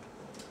reality.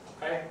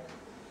 Okay?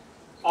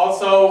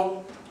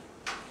 Also,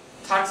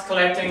 tax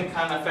collecting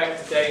can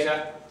affect the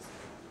data.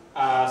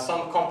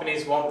 Some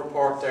companies won't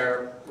report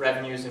their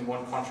revenues in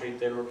one country,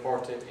 they'll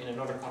report it in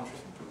another country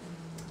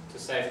to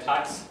save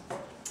tax.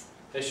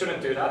 They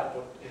shouldn't do that,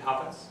 but it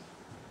happens.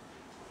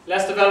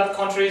 Less developed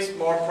countries,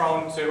 more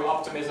prone to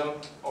optimism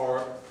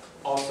or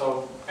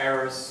also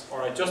errors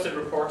or adjusted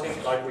reporting,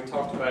 like we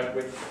talked about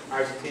with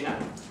Argentina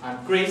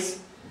and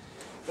Greece.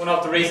 One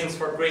of the reasons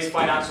for Greece's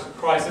financial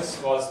crisis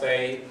was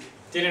they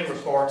didn't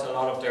report a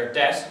lot of their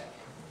debt,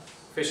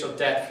 official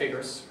debt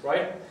figures,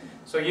 right?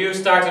 So you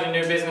started a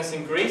new business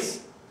in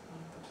Greece,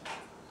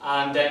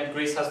 and then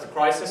Greece has the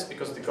crisis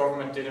because the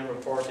government didn't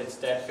report its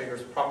debt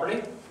figures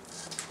properly,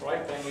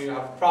 right? Then you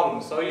have a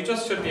problem. So you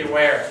just should be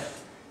aware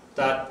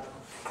that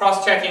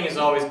cross-checking is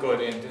always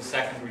good in the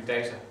secondary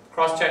data.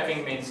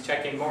 Cross-checking means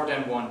checking more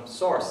than one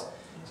source.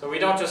 So we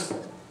don't just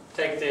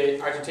take the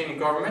Argentinian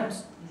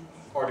government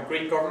or the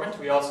Greek government,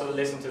 we also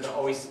listen to the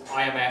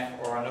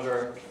IMF or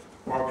another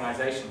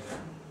organization.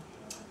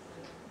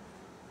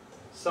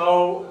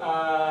 So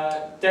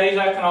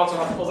data can also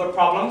have other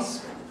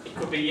problems. It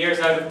could be years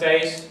out of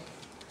date,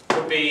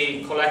 could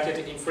be collected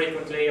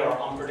infrequently or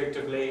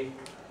unpredictably.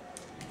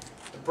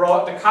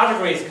 The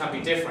categories can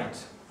be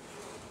different,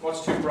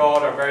 much too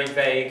broad or very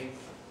vague.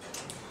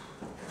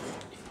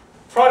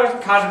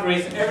 Product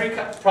categories, every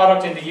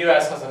product in the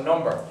US has a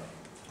number,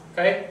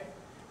 okay?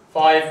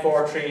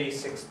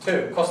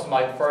 54362,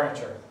 customized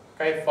furniture,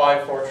 okay?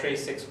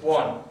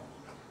 54361,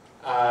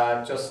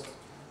 just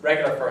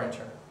regular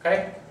furniture,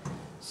 okay?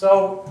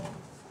 So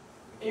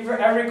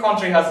every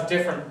country has a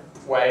different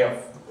way of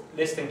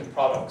listing the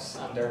products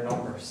and their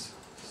numbers.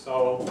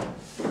 So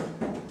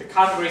the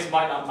categories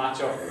might not match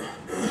up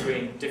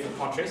between different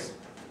countries.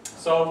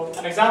 So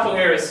an example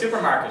here is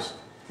supermarket.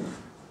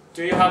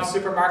 Do you have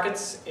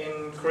supermarkets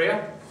in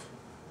Korea?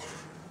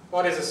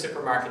 What is a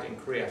supermarket in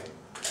Korea?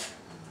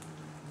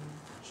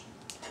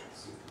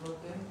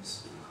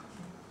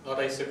 Not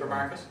a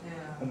supermarket?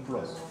 Home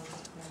Plus.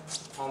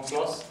 Home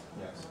Plus?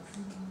 Yes.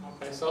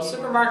 Okay, so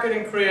supermarket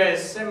in Korea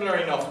is similar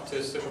enough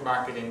to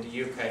supermarket in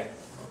the UK.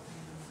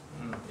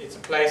 It's a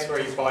place where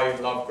you buy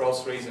a lot of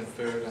groceries and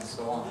food and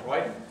so on,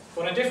 right?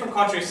 But in different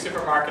countries,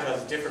 supermarket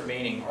has a different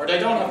meaning, or they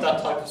don't have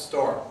that type of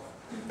store.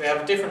 They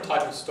have a different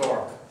type of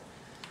store.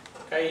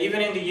 Okay,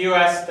 even in the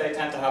US, they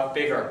tend to have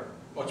bigger,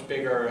 much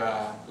bigger,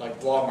 like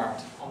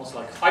Walmart, almost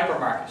like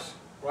hypermarket,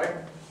 right?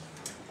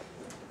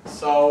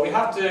 So we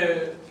have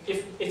to,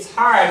 it's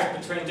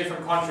hard between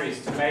different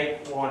countries to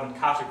make one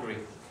category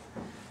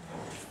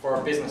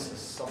for businesses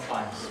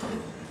sometimes.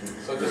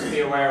 So just be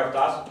aware of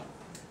that.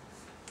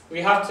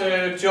 We have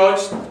to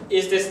judge,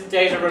 is this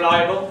data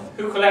reliable?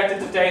 Who collected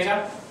the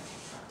data?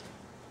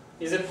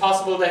 Is it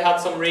possible they had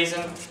some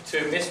reason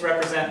to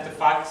misrepresent the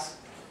facts?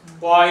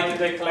 Why did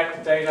they collect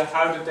the data?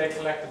 How did they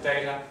collect the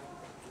data?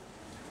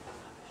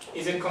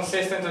 Is it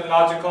consistent and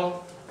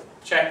logical?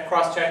 Check,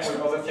 cross-check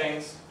with other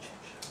things.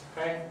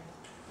 Okay?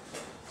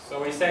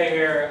 So we say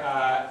here,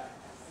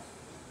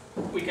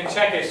 we can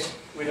check it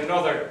with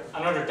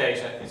another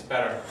data is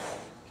better.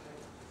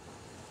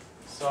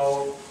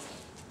 So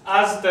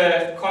as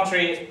the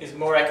country is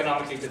more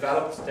economically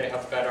developed, they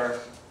have better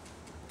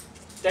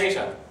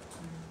data.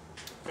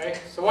 Okay?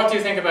 So what do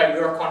you think about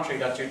your country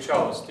that you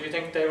chose? Do you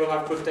think they will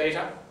have good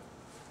data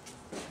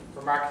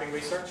for marketing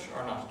research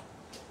or not?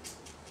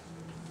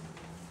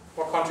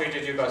 What country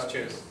did you guys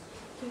choose?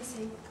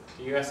 USA.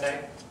 The USA?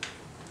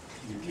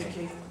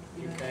 UK.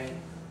 UK.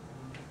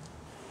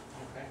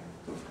 Okay.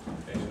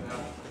 They should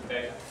have good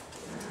data.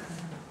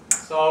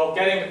 So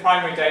getting the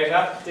primary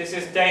data, this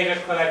is data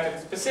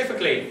collected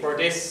specifically for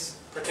this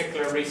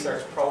particular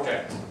research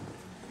project.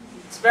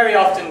 It's very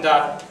often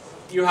that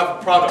you have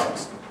a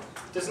product.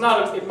 There's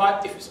not,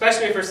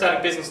 especially if you're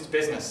selling business to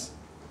business,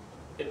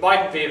 it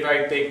might be a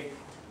very big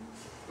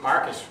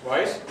market,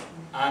 right?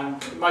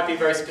 And it might be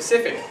very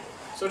specific.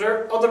 So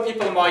other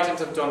people mightn't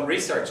have done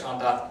research on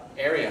that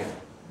area.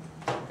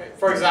 Okay.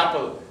 For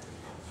example,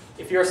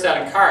 if you're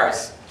selling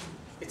cars,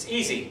 it's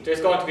easy.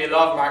 There's going to be a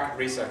lot of market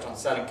research on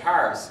selling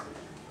cars.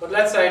 But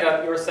let's say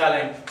that you're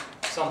selling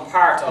some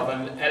part of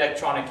an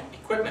electronic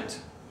equipment,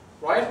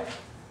 right?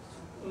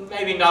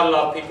 Maybe not a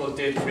lot of people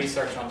did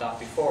research on that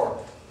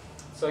before.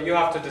 So you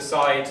have to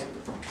decide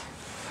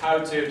how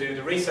to do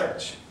the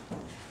research.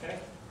 Okay?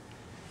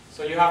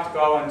 So you have to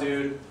go and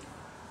do,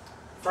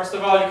 first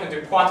of all, you can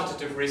do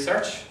quantitative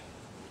research.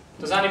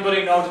 Does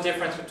anybody know the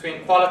difference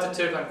between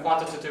qualitative and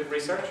quantitative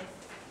research?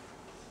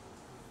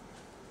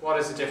 what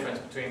is the difference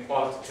between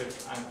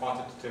qualitative and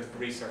quantitative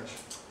research?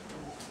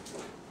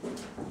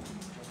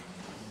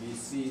 We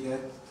see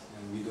that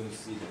and we don't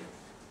see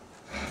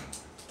that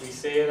We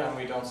see it and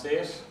we don't see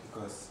it.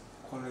 because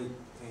qualitative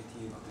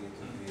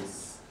data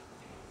is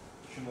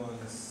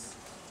humans'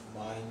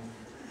 mind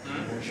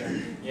and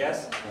emotion,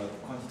 Yes? but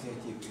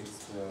quantitative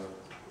is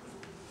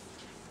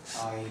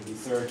I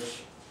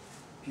research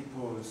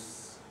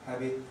people's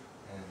habit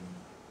and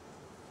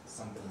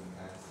something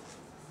else.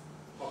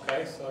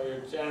 Okay, so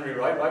you're generally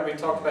right, right? We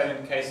talked about it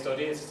in case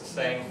study, it's the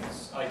same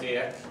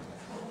idea.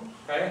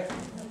 Okay?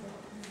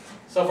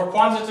 So for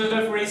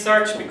quantitative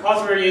research,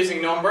 because we're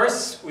using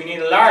numbers, we need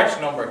a large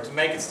number to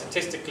make it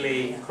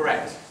statistically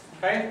correct.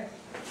 Okay?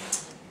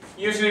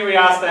 Usually we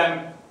ask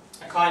them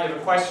a kind of a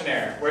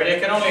questionnaire where they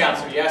can only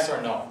answer yes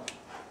or no.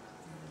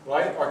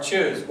 Right? Or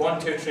choose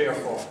 1, 2, 3 or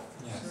 4.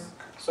 Yes.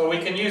 So we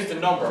can use the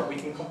number, we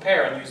can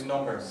compare and use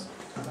numbers.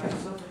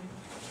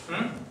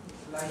 Hmm?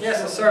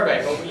 Yes, a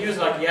survey, but we use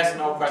like yes,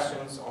 no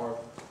questions or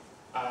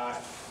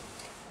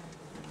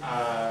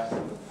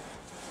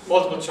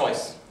multiple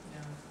choice.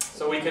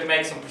 So we can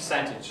make some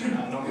percentage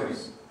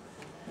numbers.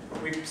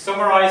 We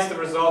summarize the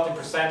result in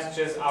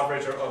percentages,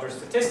 average or other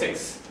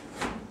statistics.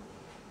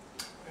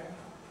 Okay.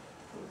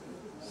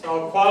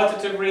 So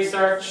qualitative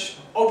research,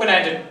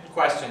 open-ended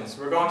questions.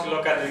 We're going to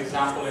look at an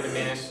example in a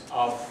minute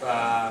of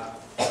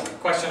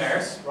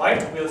questionnaires,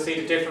 right? We'll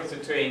see the difference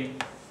between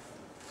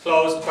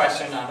closed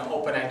question and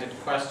open-ended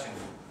question.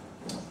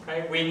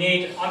 Okay? We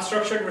need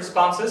unstructured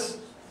responses.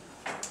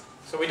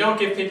 So we don't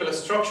give people a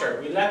structure,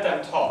 we let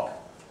them talk.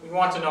 We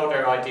want to know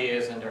their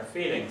ideas and their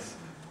feelings.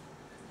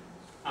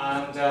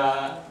 And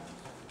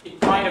it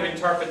kind of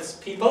interprets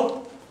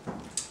people.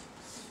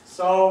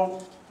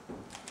 So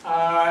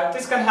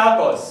this can help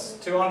us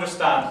to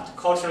understand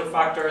cultural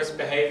factors,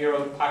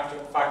 behavioral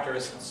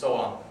factors, and so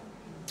on.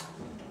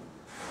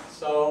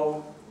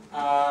 So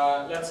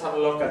let's have a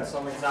look at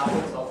some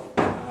examples of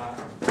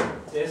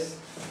this.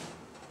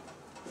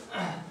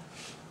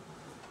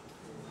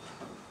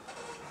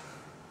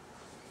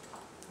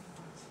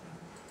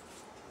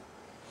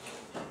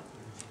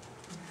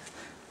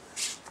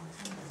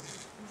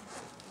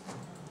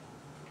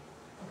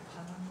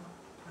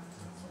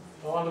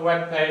 So on the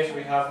web page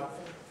we have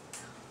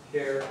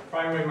here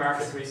primary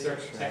market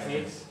research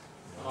techniques,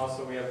 and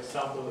also we have a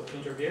sample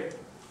interview.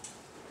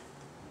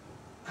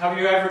 Have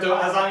you ever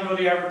done, has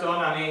anybody ever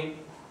done any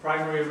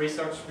primary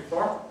research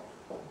before?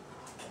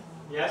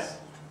 Yes?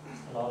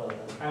 A lot of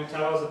them. Can you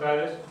tell us about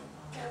it?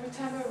 Every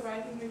time we're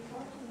writing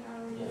report in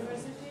our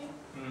university,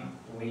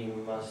 We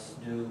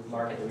must do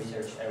market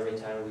research every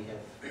time we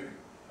have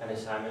an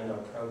assignment or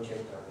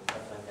project or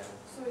stuff like that.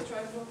 so we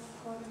try both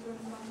qualitative and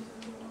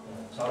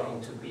quantitative.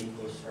 Talking to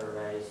people,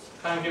 surveys.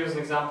 Can you give us an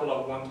example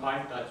of one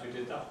time that you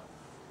did that?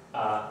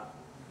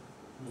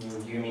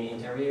 Do you mean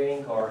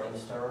interviewing or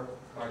in-store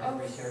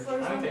market research? For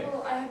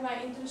example, I had my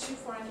internship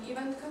for an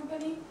event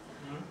company,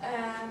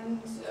 and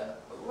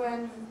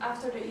when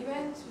after the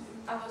event,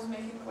 I was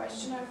making a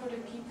questionnaire for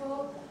the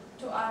people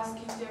to ask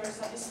if they were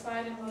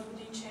satisfied and what would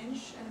they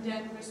change, and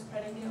then we're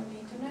spreading it on the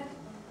internet,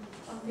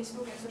 on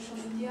Facebook and social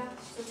media,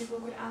 so people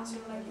could answer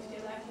like if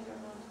they like it or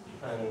not.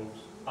 And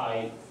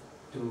I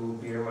do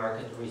beer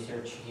market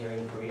research here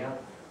in Korea,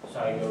 so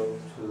I go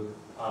to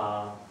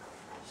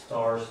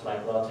stores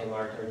like Lotte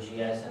Mart or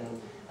GS,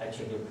 and I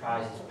check the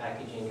prices,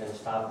 packaging and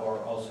stuff, or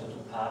also to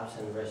pubs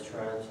and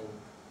restaurants and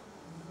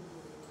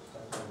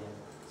stuff like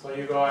that. So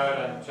you go out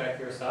and check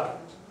yourself?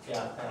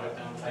 Yeah,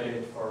 I do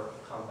it for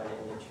a company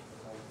in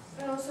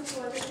the And also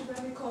qualitative,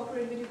 when we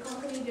cooperate with the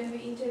company, then we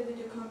interview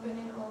the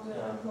company and all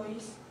the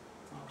employees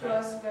to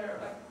ask their,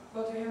 like,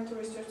 what we have to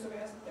research, so we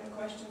ask them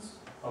questions.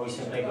 Or we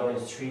simply go in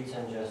the streets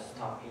and just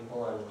stop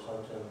people and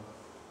talk to them.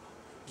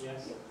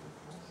 Yes.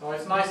 So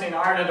it's nice in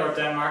Ireland or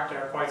Denmark,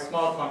 they're quite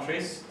small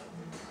countries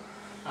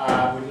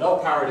with low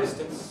power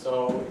distance,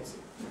 so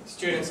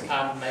students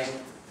can make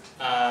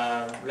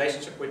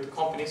relationship with the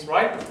companies,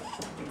 right?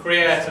 In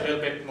Korea it's a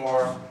little bit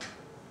more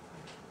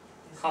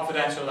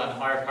confidential and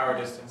higher power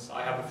distance.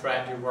 I have a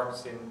friend who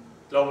works in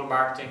global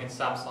marketing in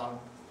Samsung.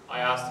 I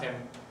asked him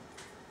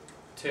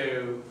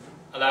to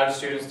allow the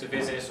students to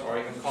visit or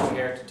even come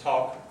here to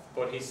talk,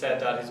 but he said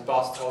that his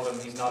boss told him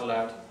he's not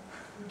allowed to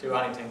do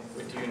anything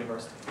with the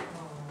university.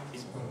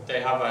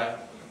 They have a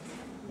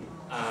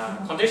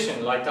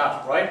condition like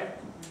that, right?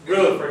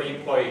 Rule for the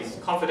employees,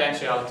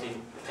 confidentiality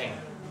thing.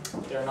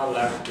 They're not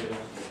allowed to do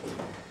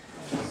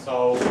that.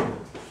 So,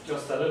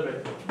 just a little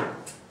bit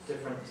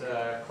different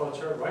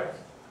culture, right?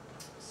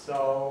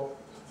 So,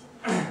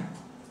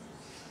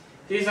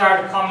 these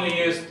are the commonly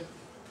used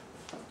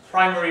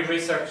primary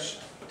research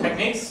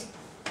techniques.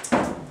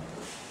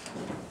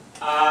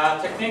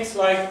 Techniques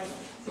like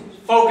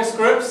focus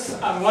groups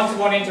and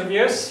one-to-one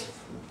interviews.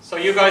 So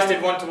you guys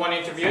did one-to-one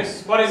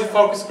interviews. What is a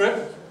focus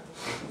group?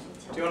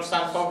 Do you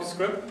understand focus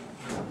group?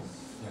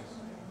 Yes.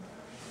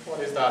 What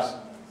is that?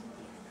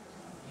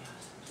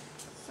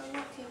 So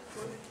what it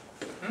good?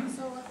 Hmm?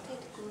 So what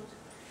it good?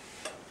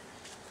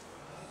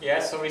 Yeah,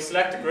 so we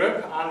select a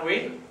group and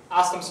we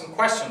ask them some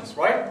questions,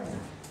 right?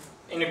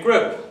 in a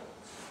group,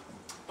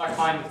 that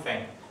kind of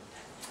thing.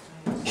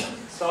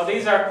 So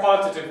these are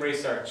qualitative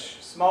research,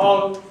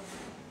 small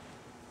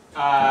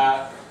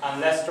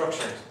and less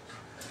structured.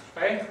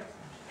 Okay?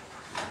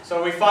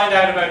 So we find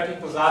out about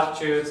people's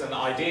attitudes and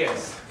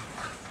ideas.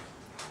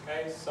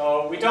 Okay?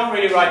 So we don't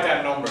really write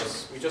down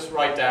numbers, we just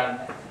write down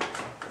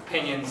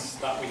opinions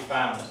that we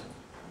found.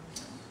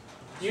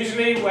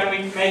 Usually when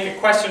we make a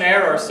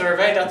questionnaire or a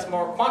survey, that's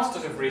more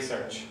quantitative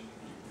research.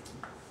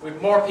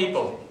 With more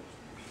people.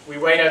 We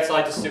wait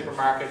outside the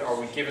supermarket or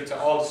we give it to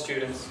all the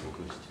students.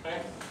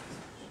 Okay?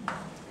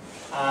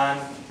 And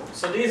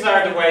so these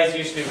are the ways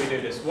usually we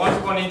do this.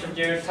 One-to-one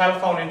interview,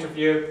 telephone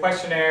interview,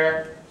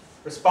 questionnaire,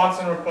 response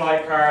and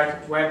reply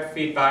card, web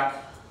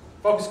feedback,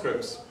 focus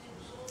groups.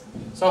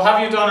 So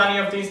have you done any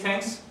of these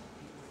things?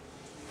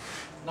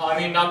 No, I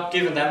mean not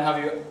given them,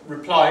 have you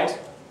replied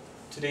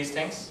to these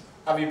things?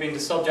 Have you been the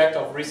subject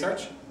of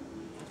research?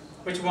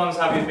 Which ones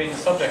have you been the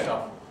subject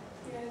of?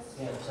 Yes.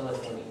 Yeah,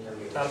 telephone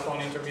interview.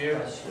 Telephone interview.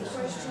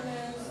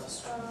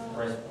 Questionnaires,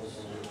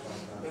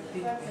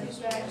 Feedback.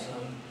 feedback.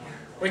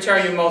 Which are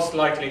you most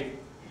likely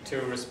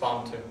to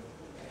respond to?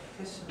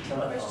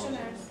 Questionnaires.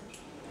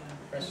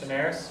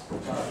 Questionnaires?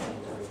 Telephone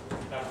interview.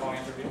 Telephone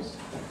interviews.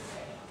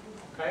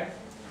 Okay.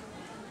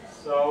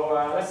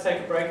 So let's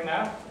take a break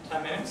now,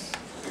 10 minutes.